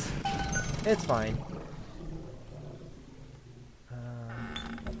this. It's fine.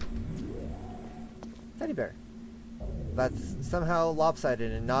 Teddy bear. That's somehow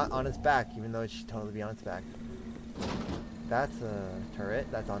lopsided and not on its back, even though it should totally be on its back. That's a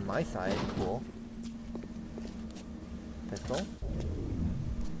turret. That's on my side. Cool. Pistol.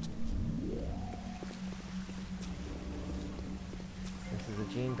 This is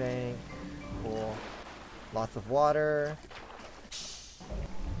a gene bank. Cool. Lots of water.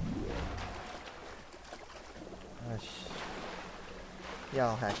 Yeah,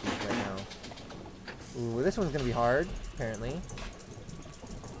 I'll hack these right now. Ooh, this one's gonna be hard, apparently.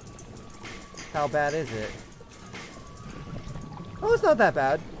 How bad is it? Oh, it's not that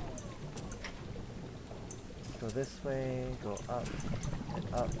bad. Go this way, go up,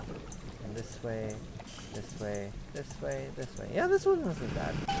 and this way, this way, this way, this way. Yeah, this one wasn't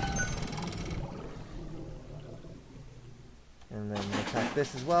bad. And then attack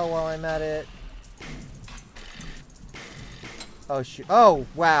this as well while I'm at it. Oh shoot! Oh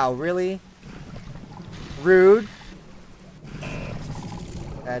wow! Really? Rude. I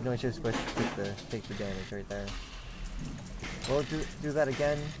had no choice but to take the damage right there. We'll do that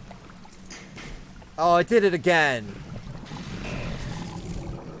again. Oh, it did it again!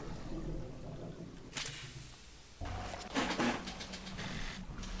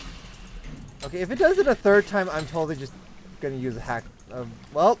 Okay, if it does it a third time, I'm totally just gonna use a hack.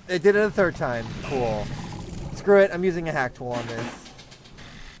 Well, it did it a third time. Cool. Screw it, I'm using a hack tool on this.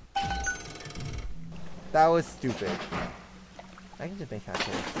 That was stupid. I can just make hack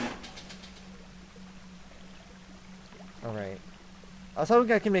tools. Alright. I was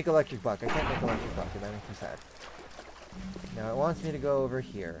hoping I can make electric buck. I can't make electric buck, and that makes me sad. Now it wants me to go over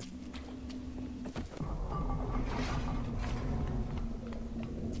here.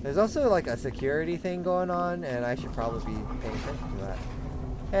 There's also like a security thing going on, and I should probably be paying attention to that.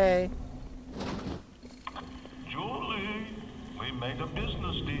 Hey! Julie, we made a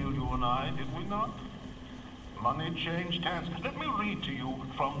business deal, you and I, did we not? Money changed hands. Let me read to you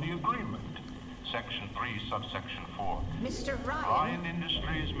from the agreement. Section 3, subsection 4. Mr. Ryan. Ryan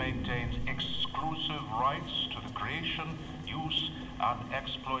Industries maintains exclusive rights to the creation, use, and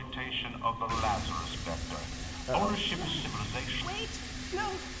exploitation of the Lazarus Vector. Ownership of civilization. Wait! No!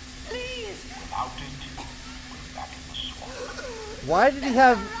 Please! Without it, we're back in the swamp. Why did he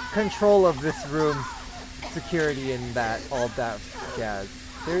have control of this room's security and that, all that jazz?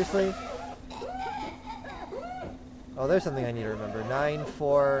 Seriously? Oh, there's something I need to remember. 9,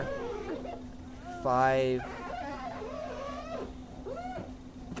 4, 5,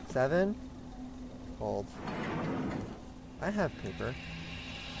 7. Hold. I have paper.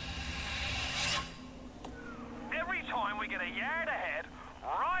 Every time we get a yard ahead,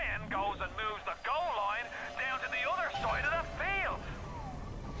 Ryan goes and moves the goal line down to the other side of the field.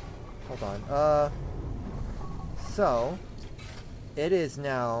 Hold on. So, it is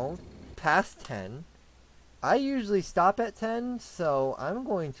now past 10. I usually stop at 10, so I'm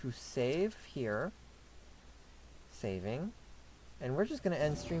going to save here. Saving. And we're just going to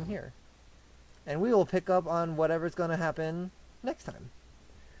end stream here. And we will pick up on whatever's going to happen next time.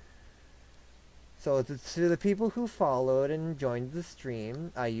 So to the people who followed and joined the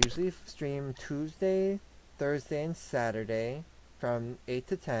stream, I usually stream Tuesday, Thursday and Saturday from 8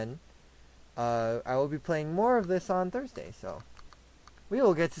 to 10. I will be playing more of this on Thursday, so we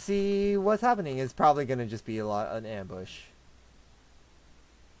will get to see what's happening. It's probably going to just be an ambush.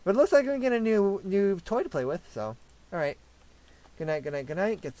 But it looks like we get a new toy to play with, so alright. Good night, good night, good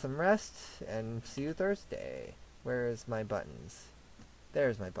night. Get some rest, and see you Thursday. Where's my buttons?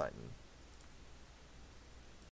 There's my button.